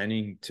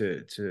presenting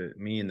to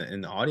me in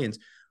the audience,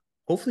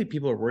 hopefully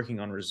people are working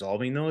on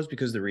resolving those,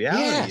 because the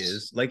reality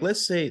is, like,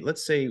 let's say,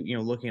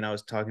 looking, I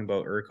was talking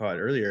about ERCOT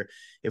earlier,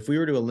 if we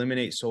were to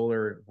eliminate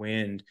solar,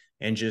 wind,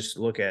 and just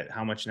look at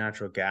how much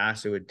natural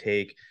gas it would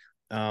take,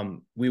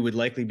 we would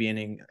likely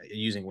be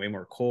using way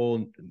more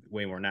coal,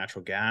 way more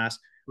natural gas,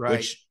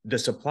 which the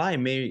supply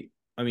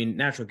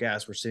natural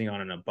gas, we're sitting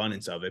on an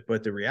abundance of it,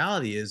 but the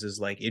reality is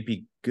like, it'd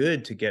be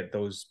good to get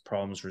those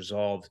problems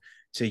resolved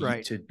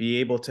to be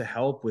able to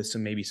help with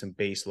maybe some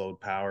base load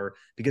power.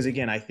 Because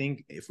again, I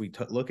think if we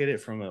look at it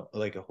from a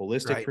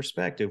holistic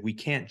perspective, we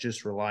can't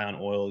just rely on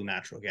oil and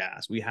natural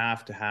gas. We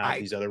have to have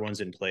these other ones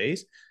in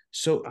place.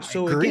 So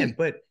again,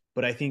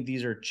 but I think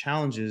these are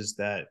challenges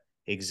that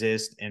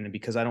exist. And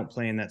because I don't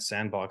play in that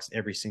sandbox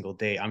every single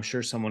day, I'm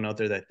sure someone out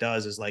there that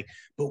does is like,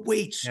 but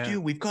wait, Stu,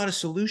 we've got a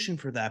solution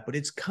for that, but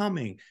it's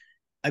coming.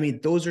 I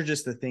mean, those are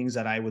just the things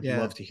that I would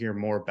love to hear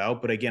more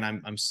about. But again,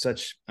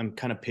 I'm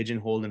kind of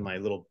pigeonholed in my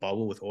little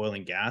bubble with oil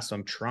and gas. So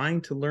I'm trying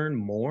to learn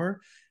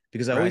more,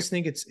 because I always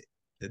think it's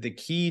the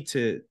key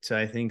to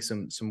I think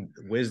some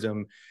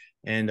wisdom.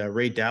 And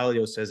Ray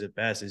Dalio says it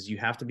best, is you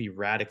have to be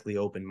radically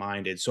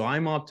open-minded. So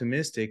I'm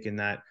optimistic in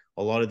that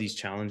a lot of these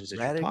challenges that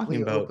you're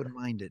talking about,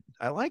 open-minded.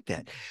 I like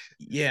that.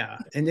 Yeah.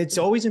 And it's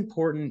always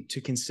important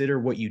to consider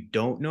what you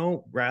don't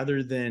know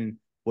rather than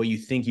what you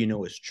think you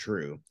know is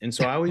true. And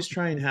so I always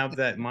try and have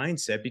that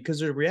mindset, because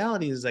the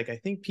reality is, like, I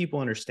think people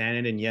understand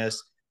it. And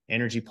yes,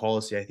 energy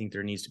policy, I think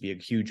there needs to be a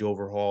huge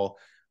overhaul,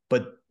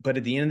 but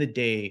at the end of the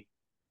day,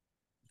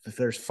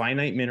 there's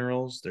finite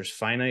minerals, there's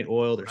finite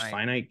oil, there's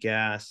finite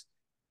gas.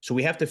 So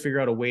we have to figure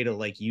out a way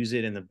to use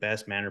it in the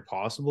best manner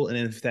possible. And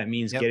if that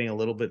means getting a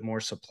little bit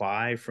more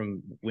supply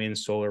from wind,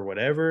 solar,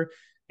 whatever,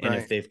 and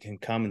if they can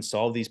come and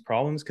solve these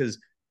problems, because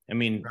I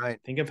mean,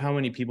 think of how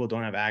many people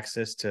don't have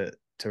access to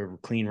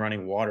clean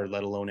running water,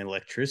 let alone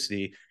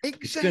electricity.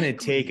 It's going to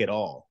take it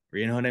all.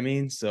 You know what I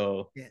mean?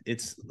 So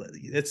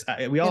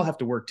we all have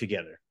to work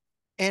together.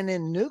 And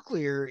in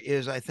nuclear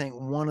is, I think,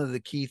 one of the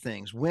key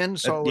things. Wind,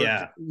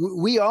 solar,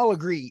 we all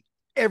agree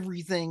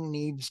everything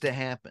needs to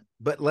happen,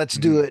 but let's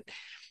do it.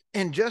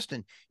 And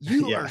Justin,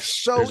 you are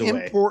so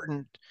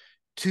important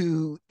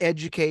to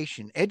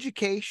education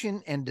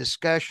and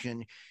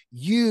discussion.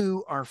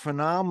 You are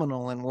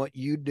phenomenal in what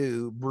you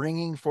do,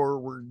 bringing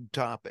forward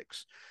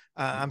topics.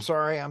 I'm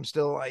sorry, I'm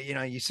still,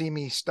 you see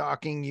me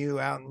stalking you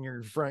out in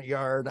your front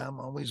yard. I'm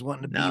always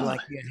wanting to be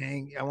like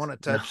you, I want to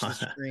touch the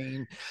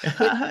screen.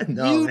 But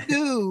you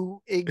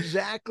do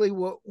exactly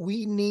what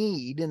we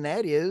need, and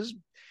that is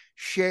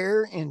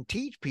share and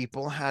teach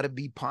people how to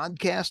be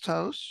podcast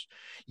hosts.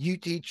 You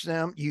teach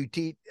them,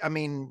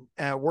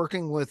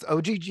 working with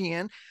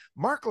OGGN,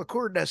 Mark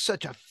LaCour does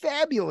such a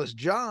fabulous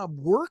job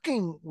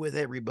working with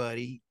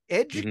everybody.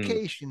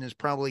 Education is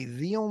probably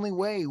the only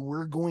way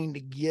we're going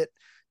to get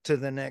to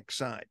the next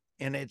side.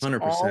 And it's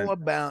 100%. all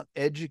about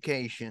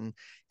education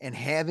and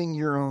having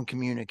your own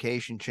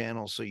communication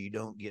channel so you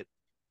don't get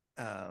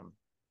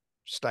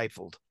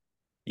stifled.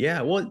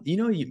 Yeah. Well,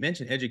 you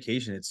mentioned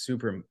education. It's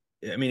super,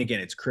 again,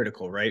 it's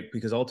critical, right?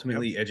 Because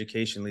ultimately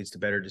education leads to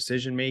better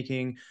decision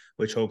making,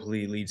 which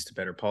hopefully leads to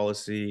better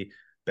policy,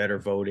 better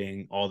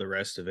voting, all the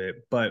rest of it.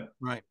 But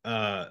right.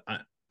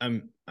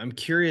 I'm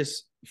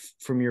curious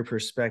from your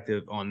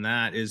perspective on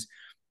that is,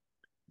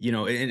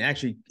 and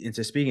actually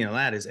into speaking of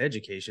that is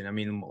education. I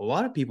mean, a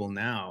lot of people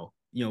now,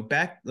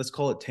 back, let's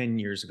call it 10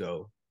 years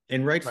ago,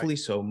 and rightfully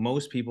so,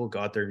 most people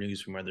got their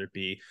news from whether it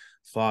be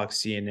Fox,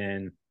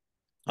 CNN,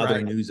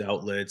 other news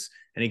outlets.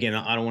 And again,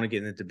 I don't want to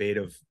get in the debate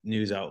of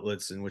news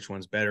outlets and which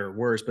one's better or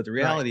worse, but the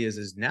reality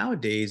is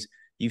nowadays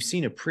you've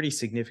seen a pretty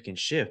significant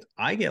shift.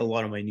 I get a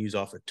lot of my news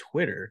off of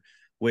Twitter,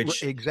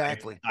 which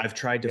I've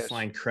tried to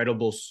find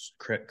credible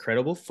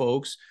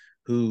folks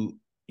who,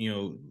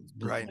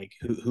 like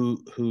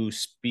who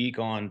speak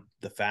on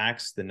the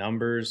facts, the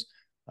numbers.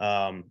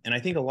 And I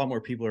think a lot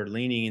more people are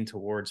leaning in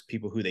towards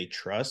people who they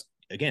trust.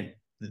 Again,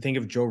 think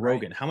of Joe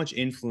Rogan. How much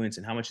influence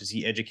and how much has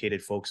he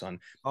educated folks on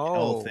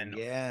health? And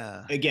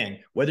again,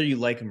 whether you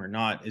like him or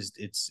not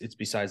it's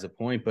besides the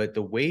point. But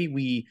the way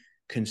we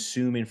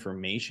consume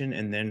information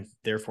and then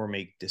therefore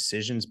make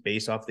decisions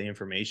based off the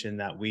information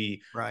that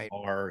we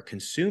are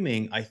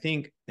consuming, I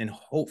think, and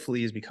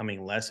hopefully is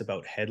becoming less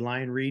about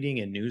headline reading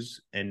and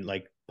news and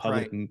like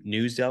public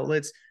news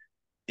outlets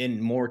and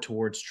more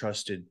towards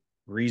trusted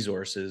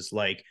resources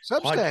like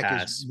Substack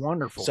podcasts. Is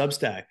wonderful.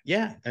 Substack.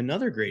 Yeah.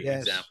 Another great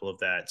example of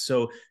that.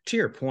 So to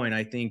your point,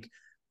 I think,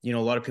 a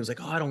lot of people's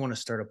like, oh, I don't want to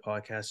start a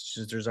podcast. It's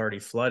just, there's already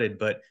flooded.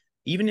 But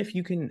even if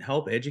you can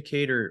help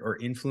educate or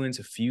influence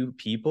a few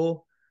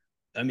people,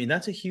 I mean,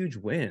 that's a huge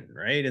win.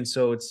 Right. And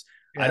so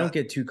I don't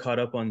get too caught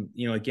up on,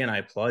 again, I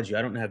applaud you.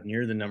 I don't have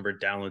near the number of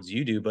downloads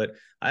you do, but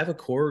I have a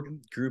core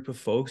group of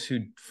folks who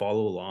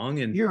follow along,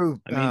 and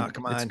come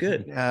on, it's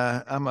good.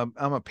 I'm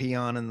a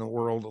peon in the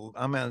world.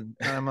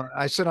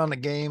 I sit on the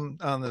game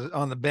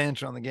on the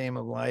bench on the game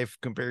of life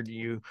compared to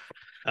you.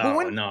 Oh,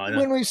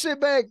 when we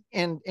sit back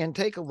and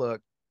take a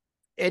look,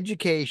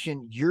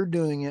 education, you're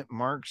doing it,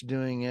 Mark's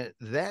doing it.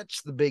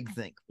 That's the big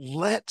thing.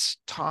 Let's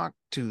talk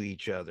to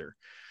each other.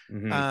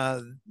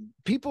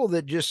 People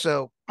that just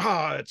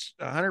it's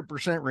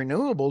 100%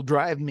 renewable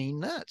drive me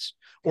nuts,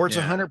 or it's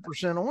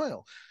 100%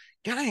 oil.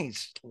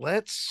 Guys,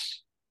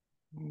 let's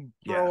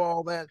throw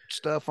all that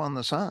stuff on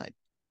the side.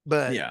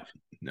 But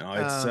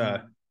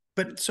it's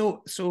but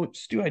so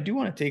Stu, I do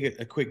want to take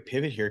a quick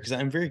pivot here because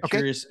I'm very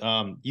curious.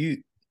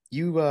 You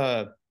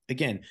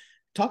again,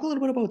 talk a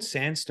little bit about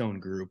Sandstone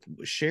Group.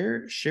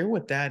 Share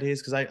what that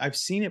is, because I've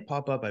seen it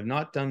pop up. I've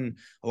not done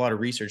a lot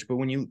of research, but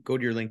when you go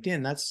to your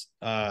LinkedIn, that's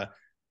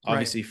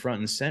obviously front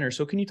and center.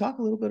 So can you talk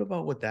a little bit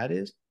about what that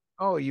is?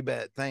 Oh, you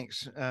bet.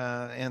 Thanks.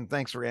 And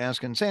thanks for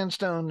asking.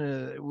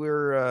 Sandstone,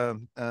 we're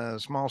a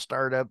small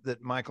startup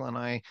that Michael and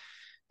I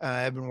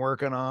have been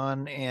working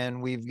on, and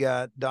we've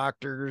got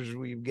doctors,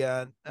 we've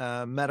got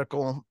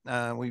medical,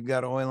 we've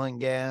got oil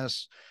and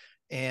gas,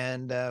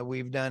 and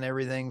we've done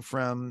everything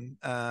from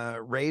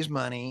raise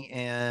money,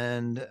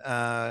 and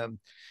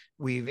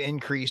we've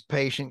increased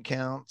patient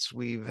counts.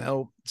 We've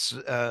helped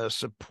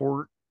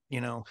support,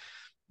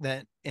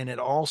 that, and it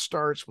all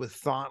starts with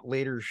thought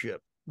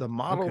leadership. The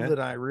model that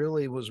I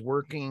really was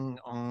working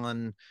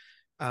on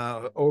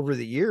over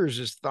the years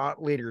is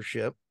thought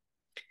leadership.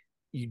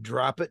 You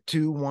drop it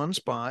to one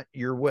spot,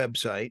 your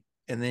website,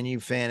 and then you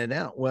fan it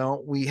out.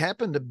 Well, we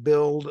happen to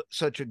build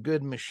such a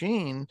good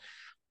machine,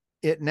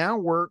 it now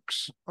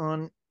works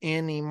on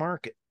any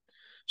market.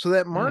 So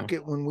that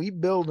market, when we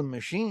build a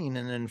machine,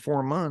 and in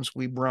 4 months,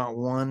 we brought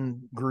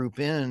one group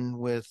in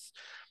with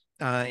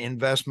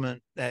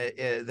investment.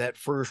 That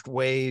first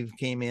wave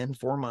came in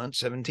 4 months,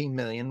 17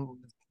 million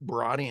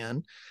brought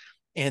in,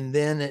 and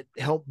then it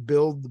helped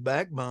build the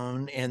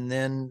backbone. And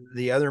then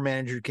the other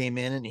manager came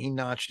in and he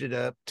notched it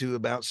up to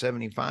about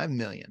 75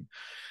 million.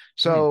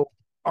 So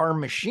our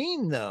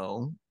machine,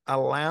 though,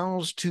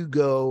 allows to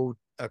go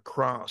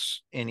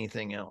across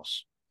anything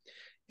else.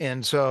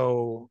 And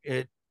so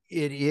it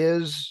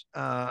is,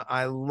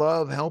 I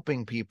love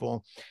helping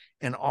people.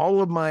 And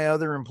all of my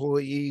other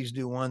employees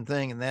do one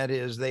thing, and that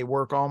is they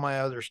work all my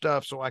other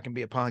stuff so I can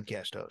be a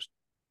podcast host.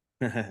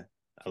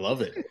 I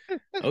love it.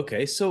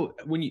 Okay. So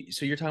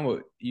you're talking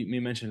about, you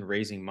mentioned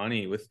raising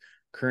money with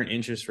current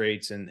interest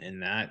rates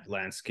and that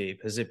landscape.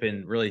 Has it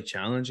been really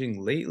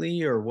challenging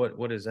lately, or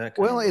what is that?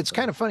 Well, it's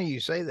kind of funny you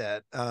say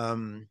that.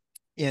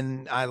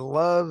 And I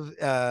love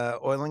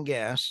oil and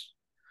gas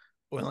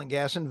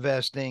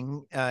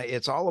investing.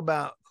 It's all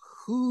about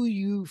who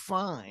you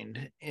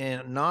find,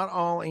 and not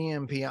all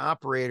E&P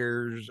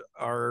operators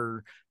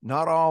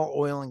not all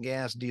oil and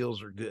gas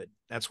deals are good.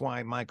 That's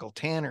why Michael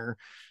Tanner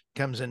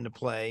comes into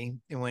play.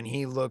 And when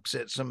he looks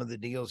at some of the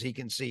deals, he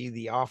can see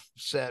the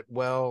offset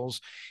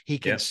wells. He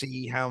can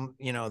see how,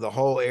 the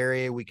whole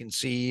area. We can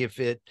see if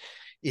it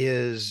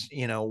is,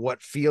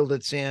 what field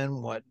it's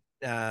in, what,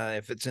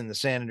 if it's in the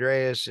San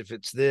Andreas, if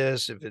it's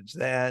this, if it's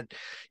that,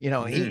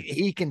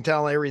 he can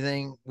tell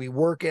everything. We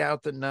work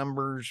out the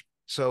numbers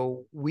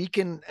so we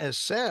can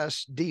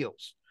assess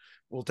deals.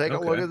 We'll take a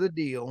look at the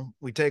deal.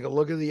 We take a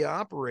look at the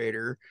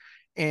operator,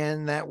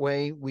 and that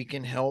way we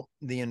can help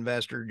the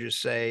investor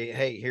just say,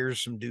 hey,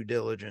 here's some due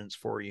diligence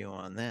for you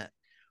on that.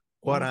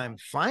 What I'm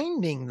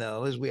finding,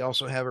 though, is we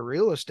also have a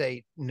real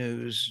estate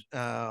news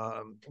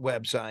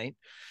website.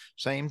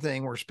 Same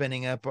thing. We're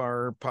spinning up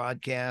our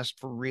podcast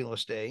for real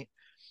estate.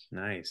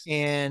 Nice.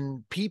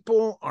 And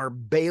people are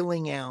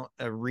bailing out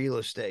of real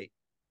estate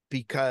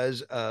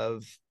because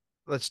of,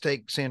 let's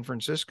take San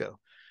Francisco.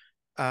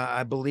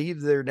 I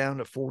believe they're down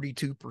to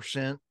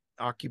 42%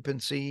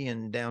 occupancy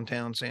in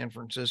downtown San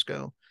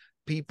Francisco.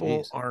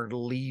 People are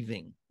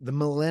leaving. The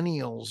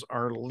millennials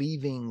are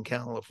leaving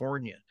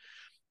California.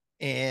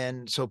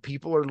 And so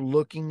people are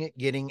looking at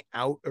getting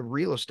out of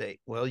real estate.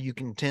 Well, you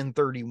can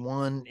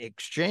 1031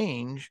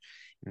 exchange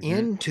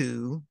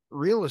into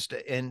real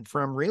estate, and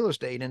from real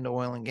estate into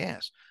oil and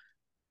gas.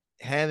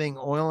 Having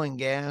oil and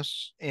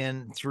gas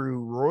and through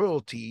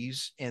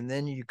royalties, and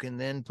then you can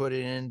then put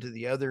it into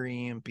the other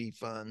E&P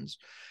funds.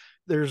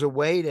 There's a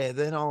way to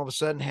then all of a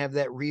sudden have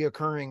that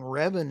reoccurring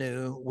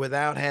revenue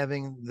without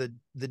having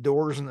the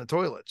doors and the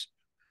toilets.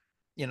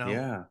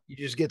 You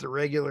just get the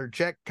regular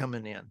check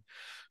coming in.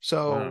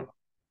 So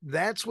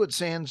that's what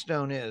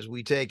Sandstone is.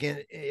 We take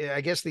in, I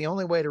guess the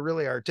only way to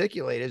really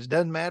articulate is, it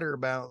doesn't matter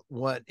about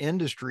what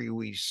industry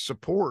we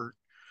support.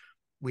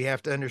 We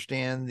have to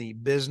understand the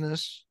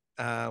business.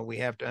 We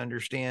have to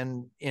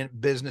understand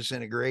business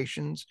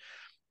integrations.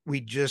 We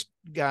just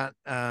got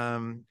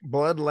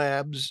blood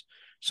labs,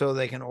 so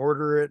they can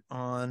order it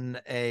on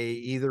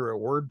either a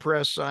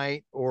WordPress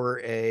site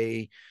or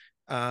a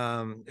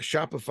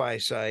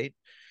Shopify site,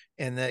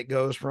 and that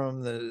goes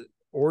from the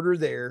order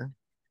there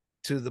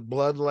to the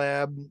blood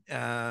lab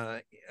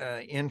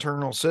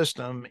internal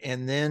system,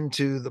 and then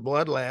to the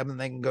blood lab, and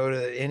they can go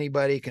to,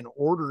 anybody can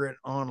order it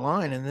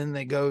online, and then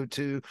they go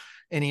to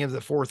any of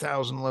the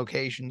 4,000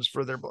 locations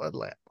for their blood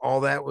lab. All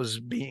that was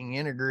being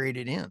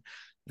integrated in.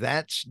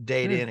 That's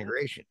data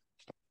integration.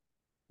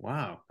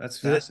 Wow, that's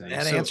fascinating.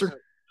 That answer?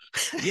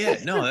 Yeah,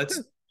 no,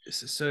 that's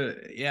so.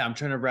 Yeah, I'm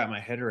trying to wrap my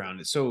head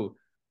around it. So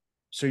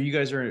you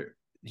guys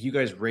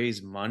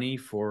raise money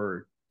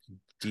for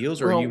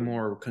deals, or are you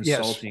more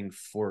consulting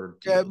for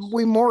deals?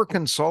 We more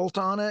consult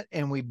on it,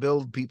 and we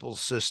build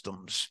people's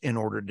systems in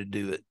order to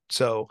do it.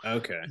 So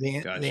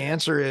the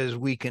answer is,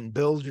 we can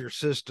build your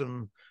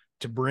system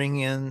to bring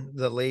in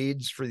the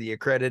leads for the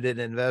accredited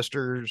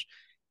investors,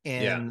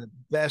 and the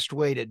best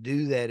way to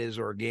do that is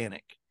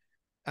organic.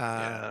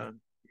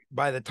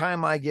 By the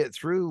time I get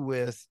through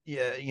with RT,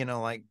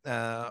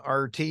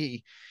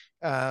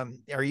 are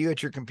you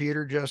at your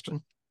computer,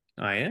 Justin?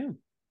 I am.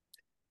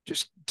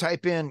 Just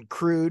type in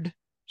crude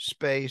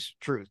space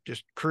truth.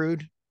 Just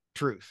crude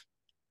truth.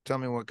 Tell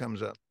me what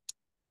comes up.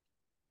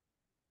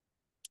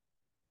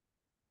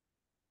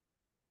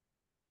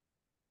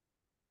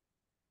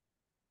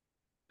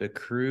 The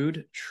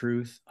Crude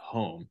Truth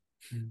Home.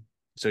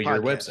 So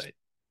your website.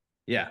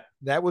 Yeah.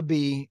 That would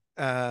be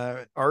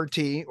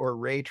RT, or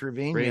Ray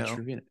Trevino. Ray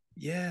Trevino.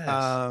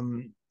 Yes.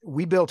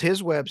 We built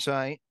his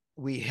website.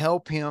 We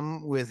help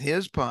him with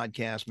his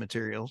podcast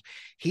materials.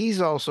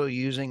 He's also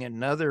using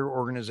another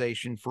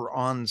organization for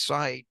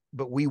on-site,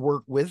 but we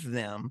work with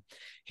them.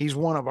 He's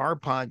one of our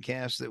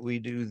podcasts that we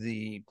do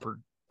the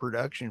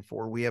production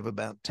for. We have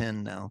about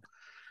 10 now.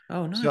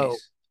 Oh, nice. So,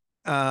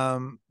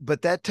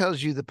 but that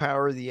tells you the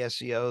power of the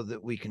SEO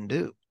that we can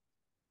do.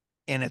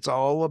 And it's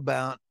all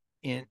about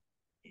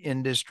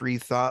industry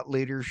thought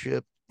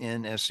leadership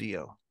in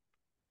SEO.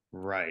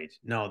 Right.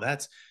 No,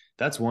 that's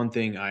one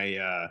thing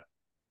I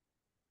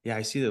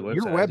see the website.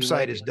 Your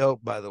website is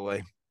dope, by the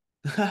way.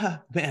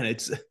 Man,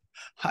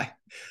 I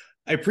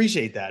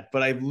appreciate that,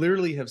 but I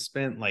literally have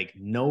spent like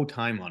no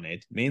time on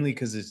it, mainly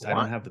because I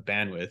don't have the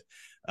bandwidth.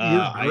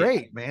 You're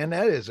great, man.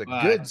 That is a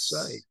good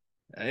site.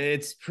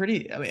 It's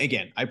pretty, I mean,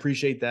 again, I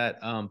appreciate that.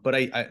 But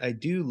I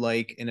do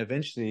like, and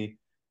eventually,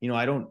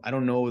 I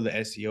don't know the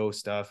SEO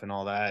stuff and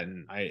all that.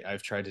 And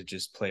I've tried to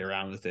just play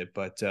around with it.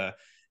 But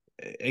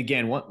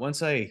again,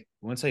 once I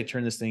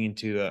turn this thing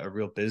into a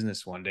real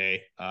business one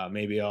day,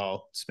 maybe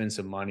I'll spend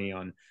some money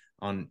on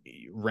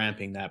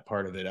ramping that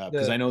part of it up,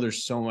 because I know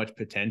there's so much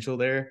potential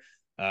there.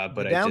 But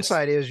the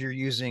downside is you're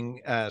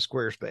using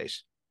Squarespace.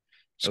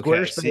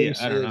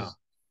 Squarespace I don't know.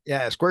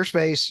 Yeah,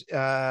 Squarespace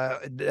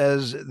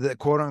does the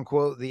quote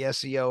unquote the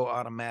SEO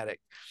automatic.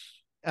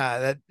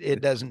 That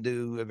it doesn't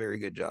do a very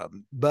good job.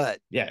 But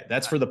yeah,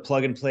 that's for the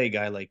plug and play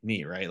guy like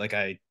me, right? Like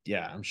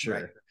I'm sure.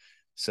 Right.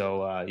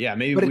 So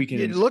maybe we can.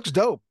 It looks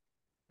dope.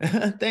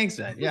 Thanks,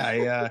 man.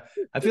 Yeah,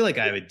 I feel like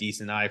I have a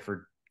decent eye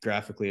for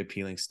graphically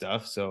appealing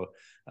stuff. So,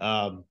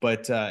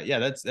 that's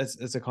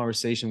a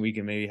conversation we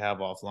can maybe have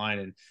offline.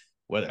 And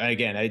whether,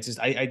 again, I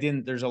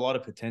didn't. There's a lot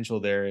of potential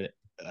there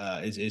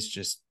it's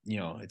just,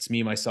 it's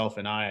me, myself,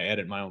 and I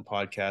edit my own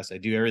podcast. I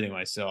do everything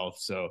myself.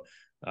 So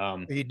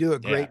you do a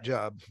great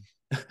job.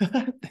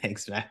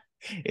 Thanks, man.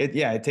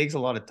 It takes a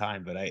lot of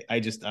time, but I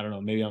don't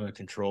know, maybe I'm a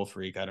control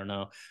freak. I don't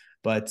know.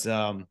 But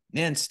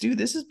man, Stu,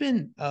 this has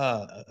been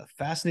a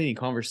fascinating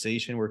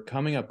conversation. We're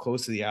coming up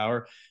close to the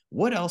hour.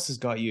 What else has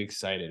got you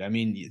excited? I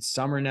mean, it's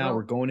summer now.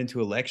 We're going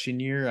into election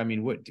year. I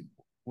mean, what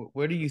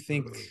do you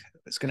think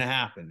is going to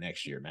happen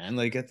next year, man?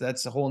 Like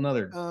that's a whole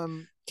nother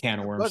can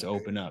of worms to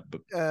open up.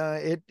 But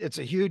it's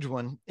a huge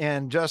one.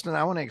 And Justin,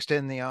 I want to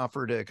extend the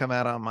offer to come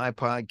out on my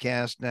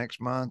podcast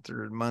next month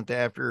or the month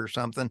after or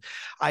something.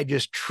 I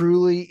just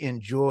truly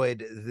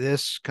enjoyed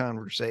this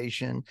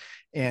conversation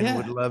and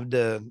would love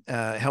to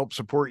help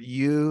support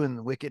you and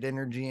the Wicked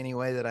Energy any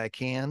way that I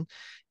can,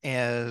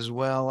 as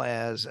well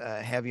as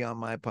have you on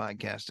my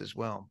podcast as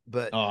well.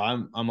 But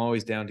I'm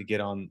always down to get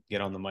on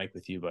the mic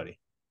with you, buddy.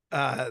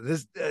 I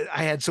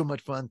had so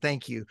much fun.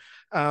 Thank you.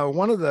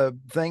 One of the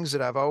things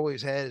that I've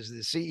always had is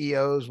the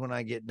CEOs, when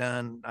I get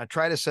done, I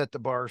try to set the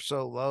bar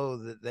so low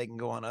that they can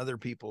go on other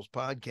people's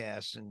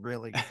podcasts and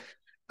really,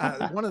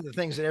 one of the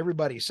things that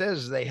everybody says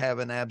is they have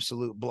an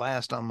absolute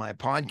blast on my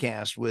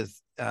podcast with,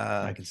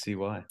 I can see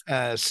why,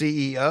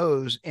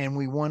 CEOs, and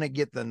we want to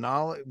get the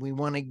knowledge, we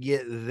want to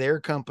get their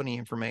company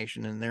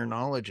information and their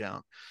knowledge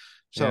out.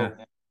 So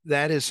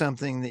that is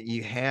something that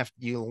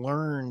you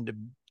learn to,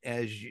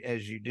 as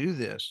you do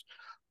this.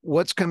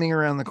 What's coming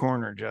around the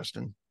corner,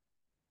 Justin?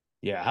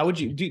 Yeah, how would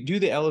you do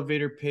the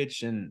elevator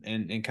pitch and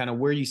kind of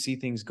where you see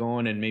things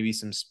going, and maybe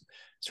some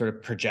sort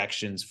of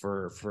projections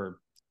for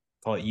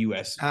call it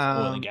U.S.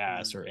 oil and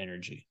gas or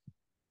energy?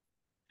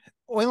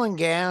 Oil and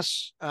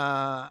gas,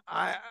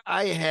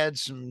 I had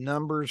some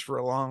numbers for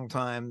a long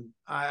time.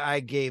 I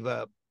gave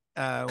up.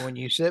 When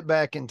you sit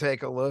back and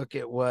take a look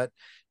at what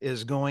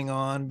is going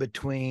on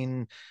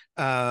between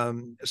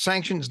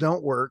sanctions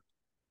don't work.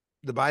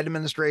 The Biden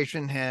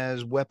administration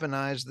has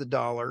weaponized the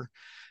dollar.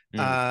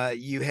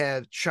 You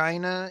have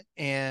China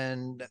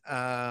and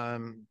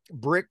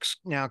BRICS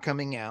now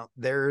coming out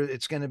there.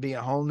 It's going to be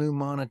a whole new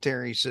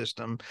monetary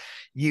system.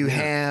 You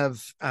have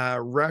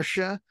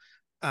Russia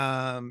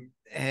and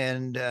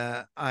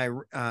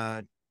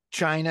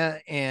China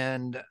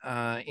and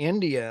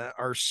India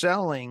are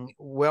selling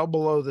well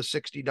below the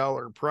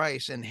 $60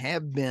 price and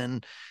have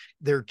been.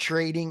 They're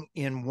trading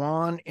in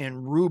yuan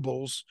and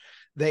rubles.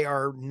 They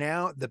are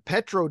now, the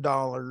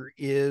petrodollar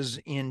is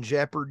in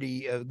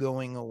jeopardy of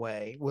going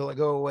away. Will it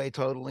go away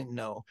totally?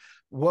 No.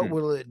 What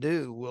will it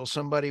do? Will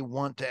somebody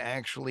want to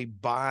actually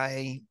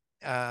buy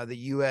the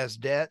U.S.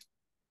 debt?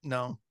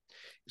 No.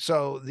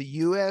 So the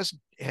U.S.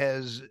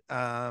 has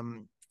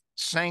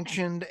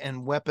sanctioned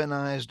and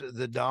weaponized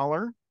the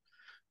dollar.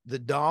 The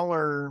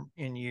dollar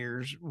in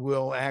years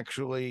will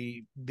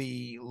actually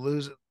be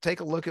losing. Take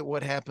a look at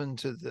what happened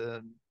to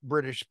the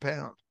British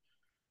pound,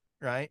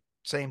 right?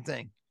 Same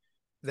thing.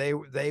 They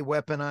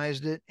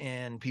weaponized it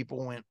and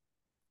people went.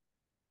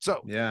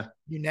 So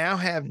you now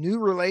have new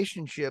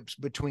relationships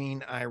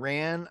between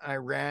Iran,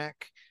 Iraq,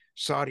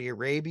 Saudi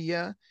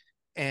Arabia,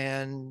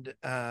 and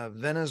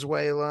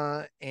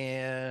Venezuela,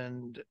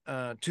 and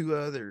two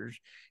others,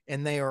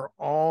 and they are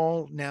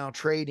all now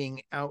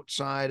trading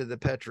outside of the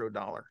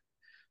petrodollar.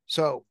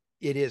 So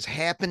it is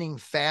happening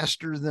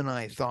faster than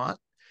I thought.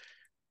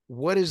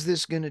 What is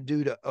this going to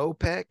do to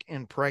OPEC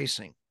and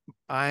pricing?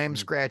 I'm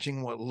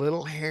scratching what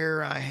little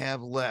hair I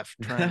have left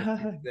trying to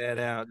figure that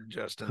out,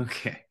 Justin.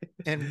 Okay.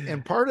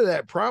 And part of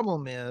that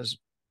problem is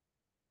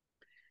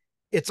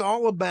it's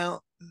all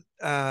about,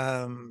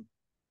 I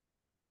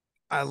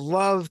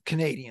love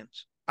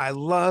Canadians. I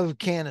love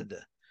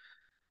Canada.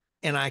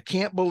 And I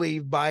can't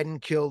believe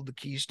Biden killed the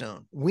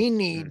Keystone. We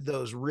need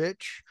those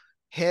rich,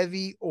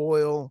 heavy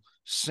oil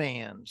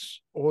sand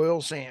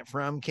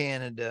from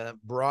Canada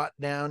brought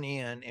down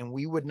in, and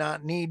we would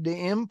not need to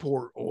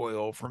import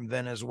oil from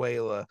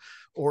Venezuela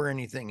or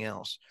anything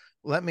else.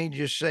 Let me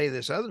just say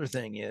this other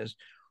thing is,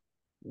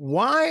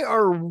 why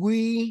are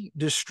we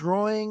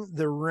destroying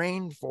the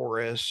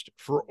rainforest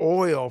for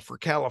oil for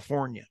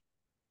California?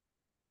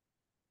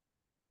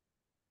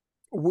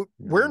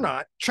 We're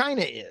not.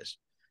 China is.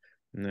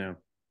 No.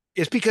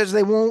 It's because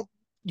they won't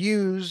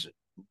use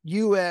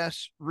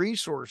U.S.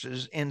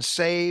 resources and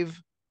save.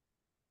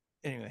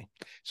 Anyway,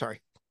 sorry.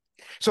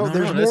 So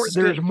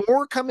there's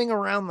more coming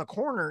around the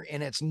corner,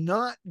 and it's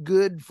not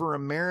good for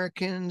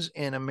Americans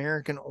and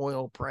American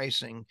oil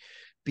pricing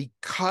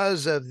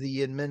because of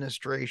the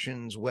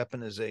administration's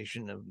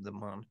weaponization of the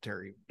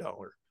monetary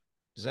dollar.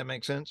 Does that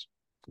make sense?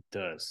 It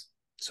does.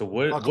 So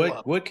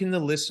what can the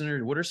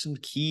listener, what are some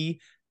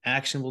key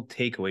actionable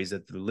takeaways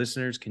that the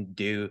listeners can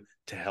do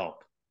to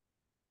help?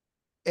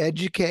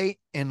 Educate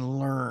and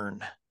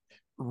learn.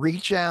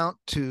 Reach out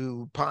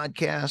to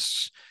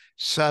podcasts,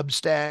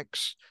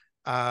 Substacks,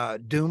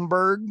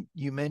 Doomberg.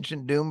 You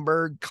mentioned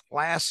Doomberg,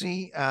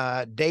 classy.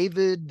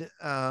 David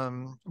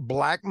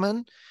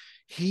Blackman.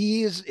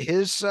 His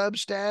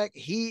Substack.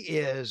 He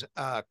is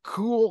a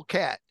cool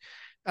cat.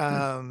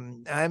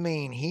 I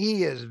mean,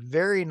 he is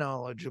very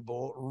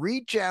knowledgeable.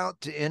 Reach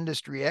out to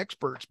industry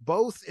experts,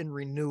 both in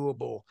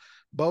renewable,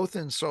 both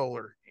in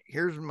solar.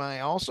 Here's my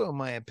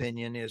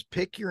opinion is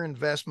pick your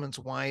investments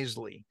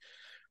wisely.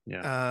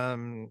 Yeah.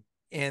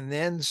 And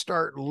then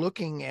start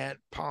looking at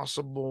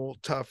possible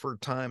tougher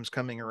times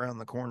coming around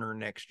the corner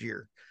next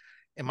year.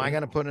 Am I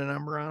going to put a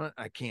number on it?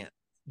 I can't.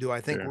 Do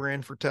I think we're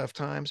in for tough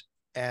times?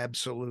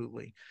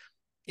 Absolutely.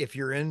 If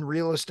you're in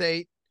real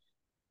estate,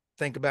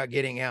 think about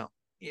getting out.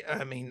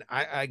 I mean,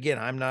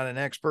 I'm not an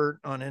expert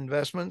on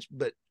investments,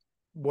 but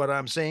what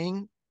I'm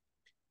seeing,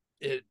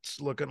 it's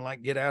looking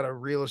like get out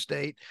of real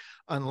estate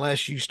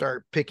unless you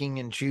start picking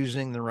and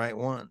choosing the right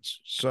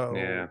ones.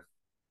 So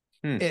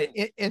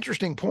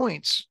interesting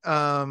points.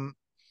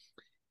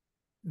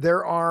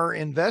 There are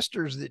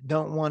investors that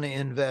don't want to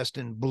invest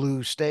in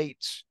blue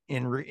states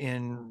in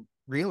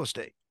real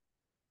estate.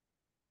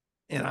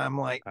 And I'm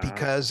like,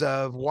 because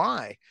of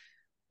why?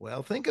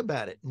 Well, think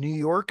about it. New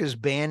York is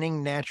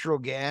banning natural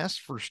gas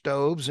for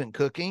stoves and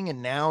cooking,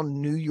 and now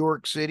New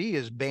York City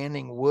is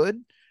banning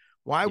wood.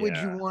 Why would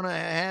you want to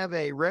have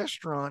a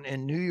restaurant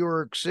in New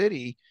York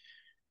City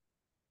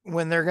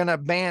when they're going to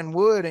ban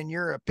wood and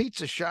you're a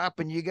pizza shop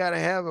and you got to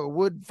have a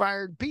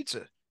wood-fired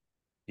pizza?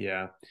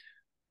 Yeah.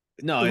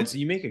 No,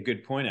 you make a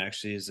good point,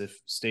 actually, is if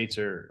states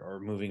are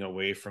moving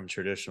away from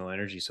traditional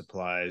energy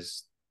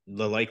supplies,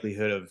 the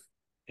likelihood of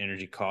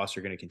energy costs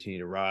are going to continue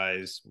to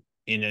rise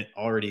in an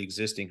already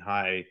existing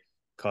high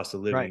cost of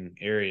living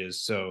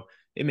areas. So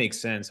it makes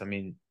sense. I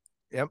mean,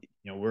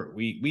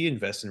 we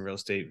invest in real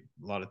estate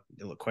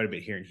quite a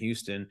bit here in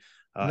Houston,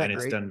 and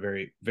it's done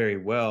very, very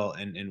well.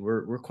 And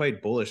we're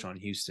quite bullish on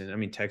Houston. I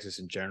mean, Texas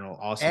in general,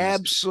 Austin,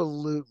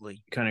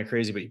 absolutely kind of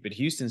crazy, but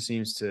Houston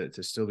seems to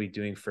still be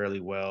doing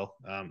fairly well.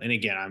 And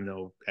again, I'm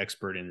no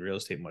expert in real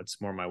estate.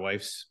 It's more my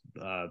wife's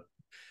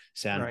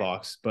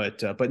sandbox,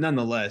 but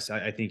nonetheless,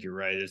 I think you're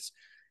right. It's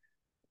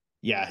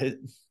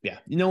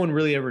no one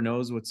really ever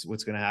knows what's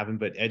going to happen,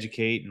 but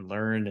educate and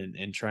learn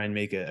and try and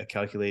make a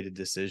calculated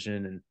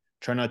decision, and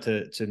try not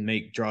to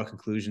draw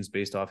conclusions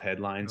based off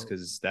headlines,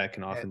 because that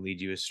can often lead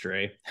you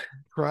astray.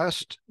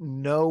 Trust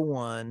no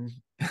one.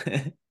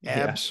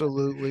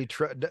 Absolutely.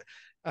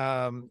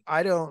 I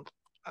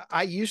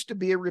used to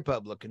be a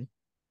Republican.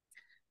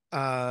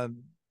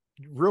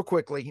 Real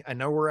quickly, I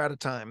know we're out of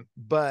time,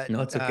 but no,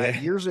 it's okay.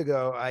 Years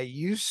ago, I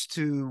used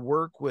to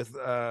work with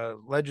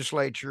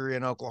legislature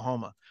in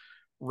Oklahoma,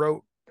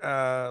 wrote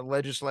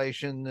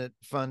legislation that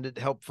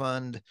helped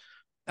fund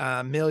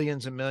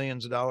millions and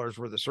millions of dollars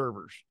worth of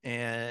servers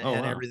and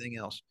everything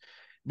else.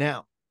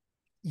 Now,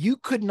 you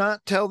could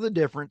not tell the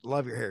difference.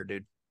 Love your hair,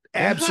 dude.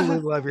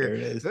 Absolutely love your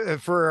hair.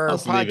 For our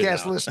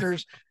podcast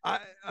listeners,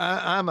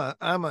 I'm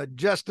a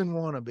Justin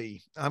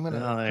wannabe. I'm gonna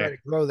try to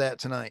grow that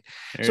tonight.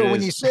 So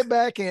when you sit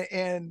back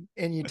and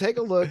you take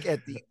a look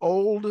at the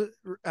old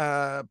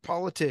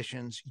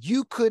politicians,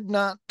 you could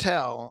not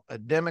tell a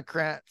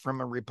Democrat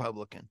from a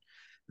Republican.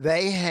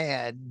 They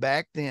had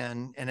back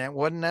then, and it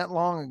wasn't that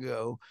long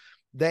ago,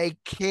 they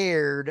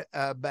cared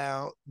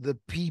about the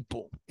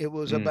people. It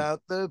was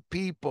about the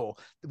people.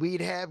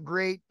 We'd have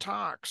great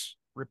talks.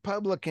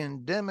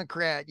 Republican,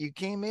 Democrat, you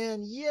came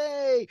in,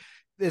 yay,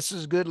 this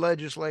is good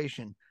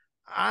legislation.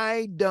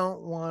 I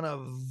don't want to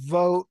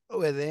vote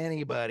with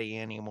anybody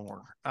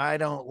anymore. I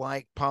don't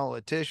like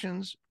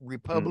politicians,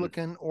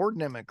 Republican or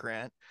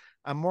Democrat.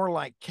 I'm more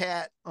like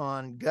Cat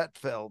on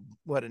Gutfeld.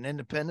 What, an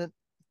independent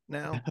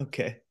now?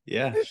 Okay.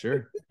 Yeah,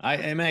 sure.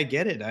 I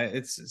get it.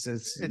 It's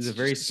a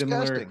very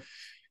similar,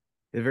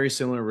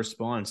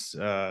 response,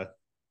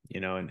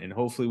 and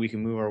hopefully we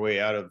can move our way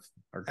out of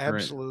our current,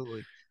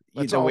 absolutely.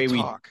 the way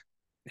we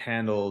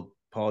handle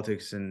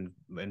politics, and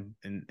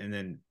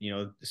then,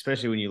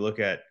 especially when you look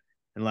at,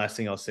 and last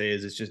thing I'll say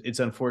is it's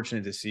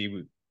unfortunate to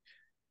see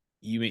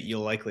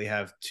you'll likely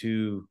have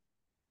two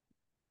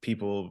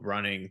people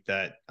running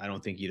that I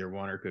don't think either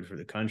one are good for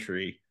the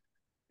country.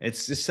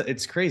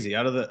 It's crazy.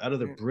 Out of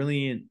the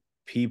brilliant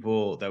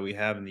people that we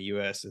have in the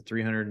US, the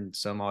 300 and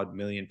some odd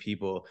million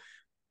people,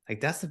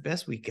 like, that's the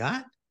best we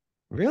got?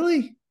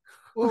 Really?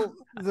 Well,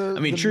 I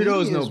mean,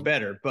 Trudeau's no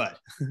better, but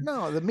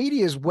no, the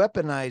media is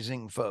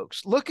weaponizing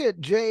folks. Look at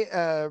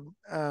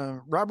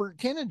Robert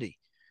Kennedy.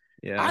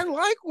 Yeah, I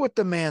like what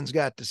the man's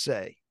got to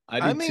say.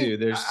 I do too.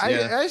 There's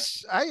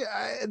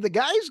the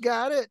guy's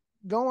got it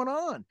going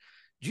on.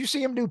 Did you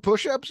see him do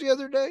push-ups the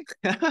other day?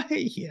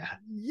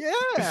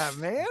 Yeah,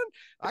 man.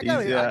 I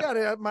got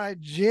it at my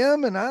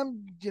gym, and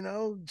I'm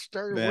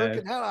started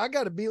working out. I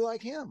got to be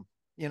like him.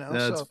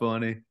 That's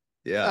funny.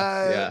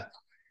 Yeah.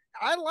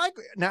 I like.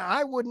 Now,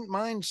 I wouldn't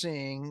mind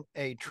seeing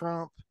a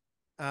Trump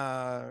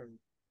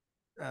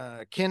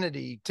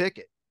Kennedy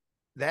ticket.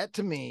 That,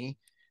 to me,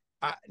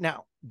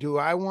 now, do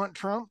I want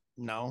Trump?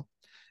 No.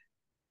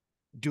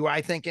 Do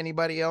I think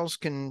anybody else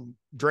can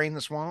drain the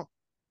swamp?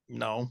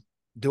 No.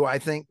 Do I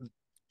think?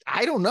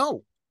 I don't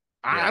know.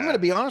 I'm going to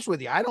be honest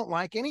with you. I don't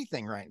like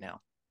anything right now.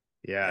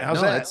 Yeah.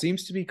 How's that? It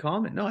seems to be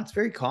common. No, it's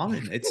very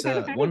common. It's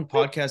one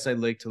podcast I'd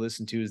like to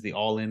listen to is the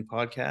All In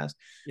podcast.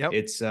 Yep.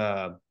 It's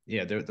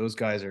yeah, those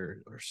guys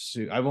are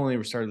I've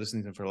only started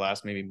listening to them for the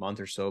last maybe month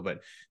or so, but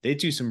they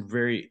do some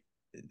very,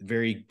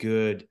 very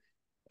good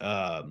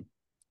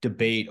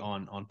debate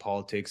on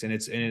politics, and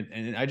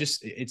and I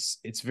just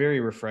it's very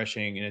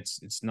refreshing, and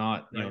it's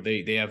not, you know,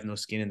 they have no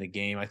skin in the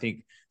game. I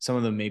think some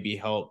of them maybe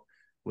help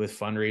with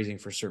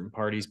fundraising for certain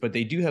parties, but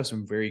they do have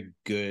some very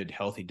good,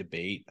 healthy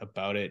debate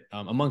about it,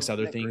 amongst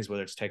other things,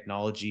 whether it's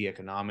technology,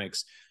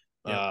 economics,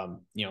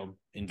 you know,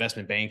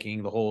 investment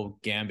banking, the whole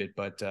gambit.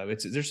 But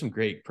there's some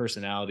great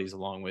personalities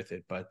along with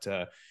it. But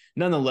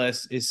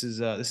nonetheless, this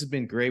has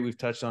been great. We've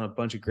touched on a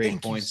bunch of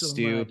great points,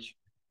 Stu.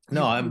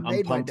 No, I'm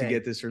pumped to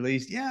get this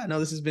released. Yeah, no,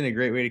 this has been a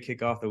great way to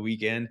kick off the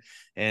weekend.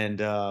 And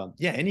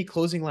yeah, any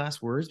closing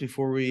last words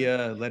before we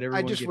let everyone?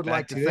 I just would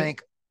like to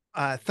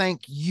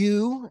thank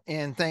you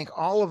and thank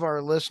all of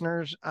our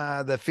listeners.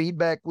 The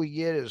feedback we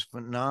get is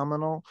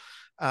phenomenal.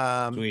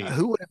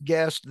 Who would have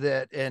guessed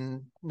that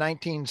in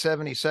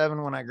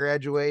 1977, when I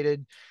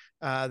graduated,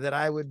 that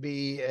I would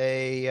be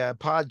a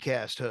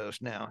podcast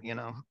host now, you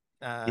know?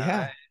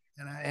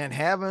 And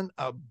having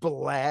a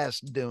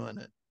blast doing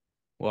it.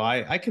 Well,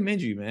 I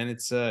commend you, man.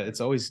 It's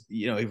always,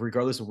 you know,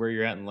 regardless of where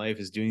you're at in life,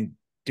 is doing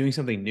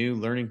something new,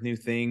 learning new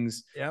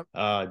things,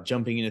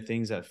 jumping into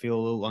things that feel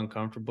a little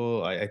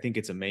uncomfortable. I think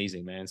it's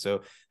amazing, man.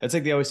 So that's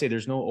like they always say,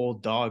 there's no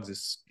old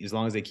dogs as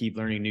long as they keep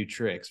learning new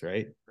tricks,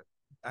 right?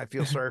 I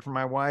feel sorry for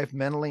my wife.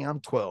 Mentally, I'm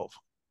 12.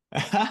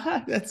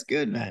 That's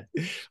good, man.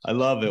 I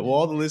love it. Well,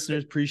 all the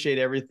listeners, appreciate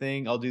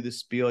everything. I'll do the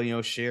spiel, you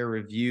know, share,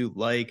 review,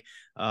 like,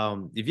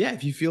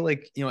 if you feel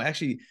like, you know,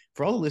 actually,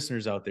 for all the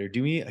listeners out there,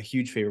 do me a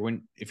huge favor.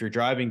 If you're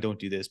driving, don't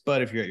do this,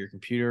 but if you're at your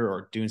computer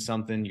or doing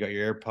something, you got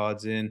your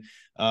AirPods in,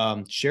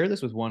 share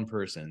this with one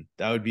person.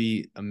 That would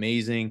be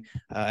amazing.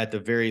 At the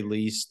very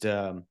least,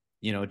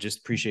 you know, just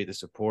appreciate the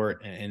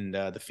support and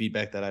the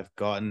feedback that I've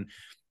gotten.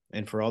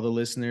 And for all the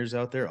listeners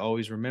out there,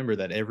 always remember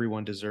that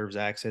everyone deserves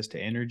access to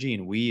energy,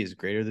 and we is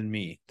greater than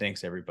me.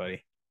 Thanks,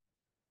 everybody.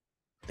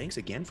 Thanks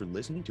again for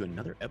listening to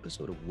another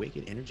episode of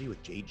Wicked Energy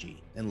with JG.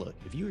 And look,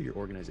 if you or your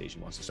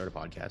organization wants to start a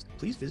podcast,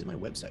 please visit my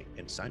website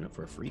and sign up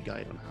for a free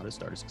guide on how to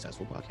start a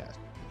successful podcast.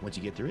 Once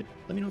you get through it,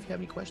 let me know if you have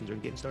any questions or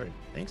getting started.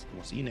 Thanks, and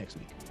we'll see you next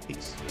week.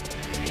 Peace.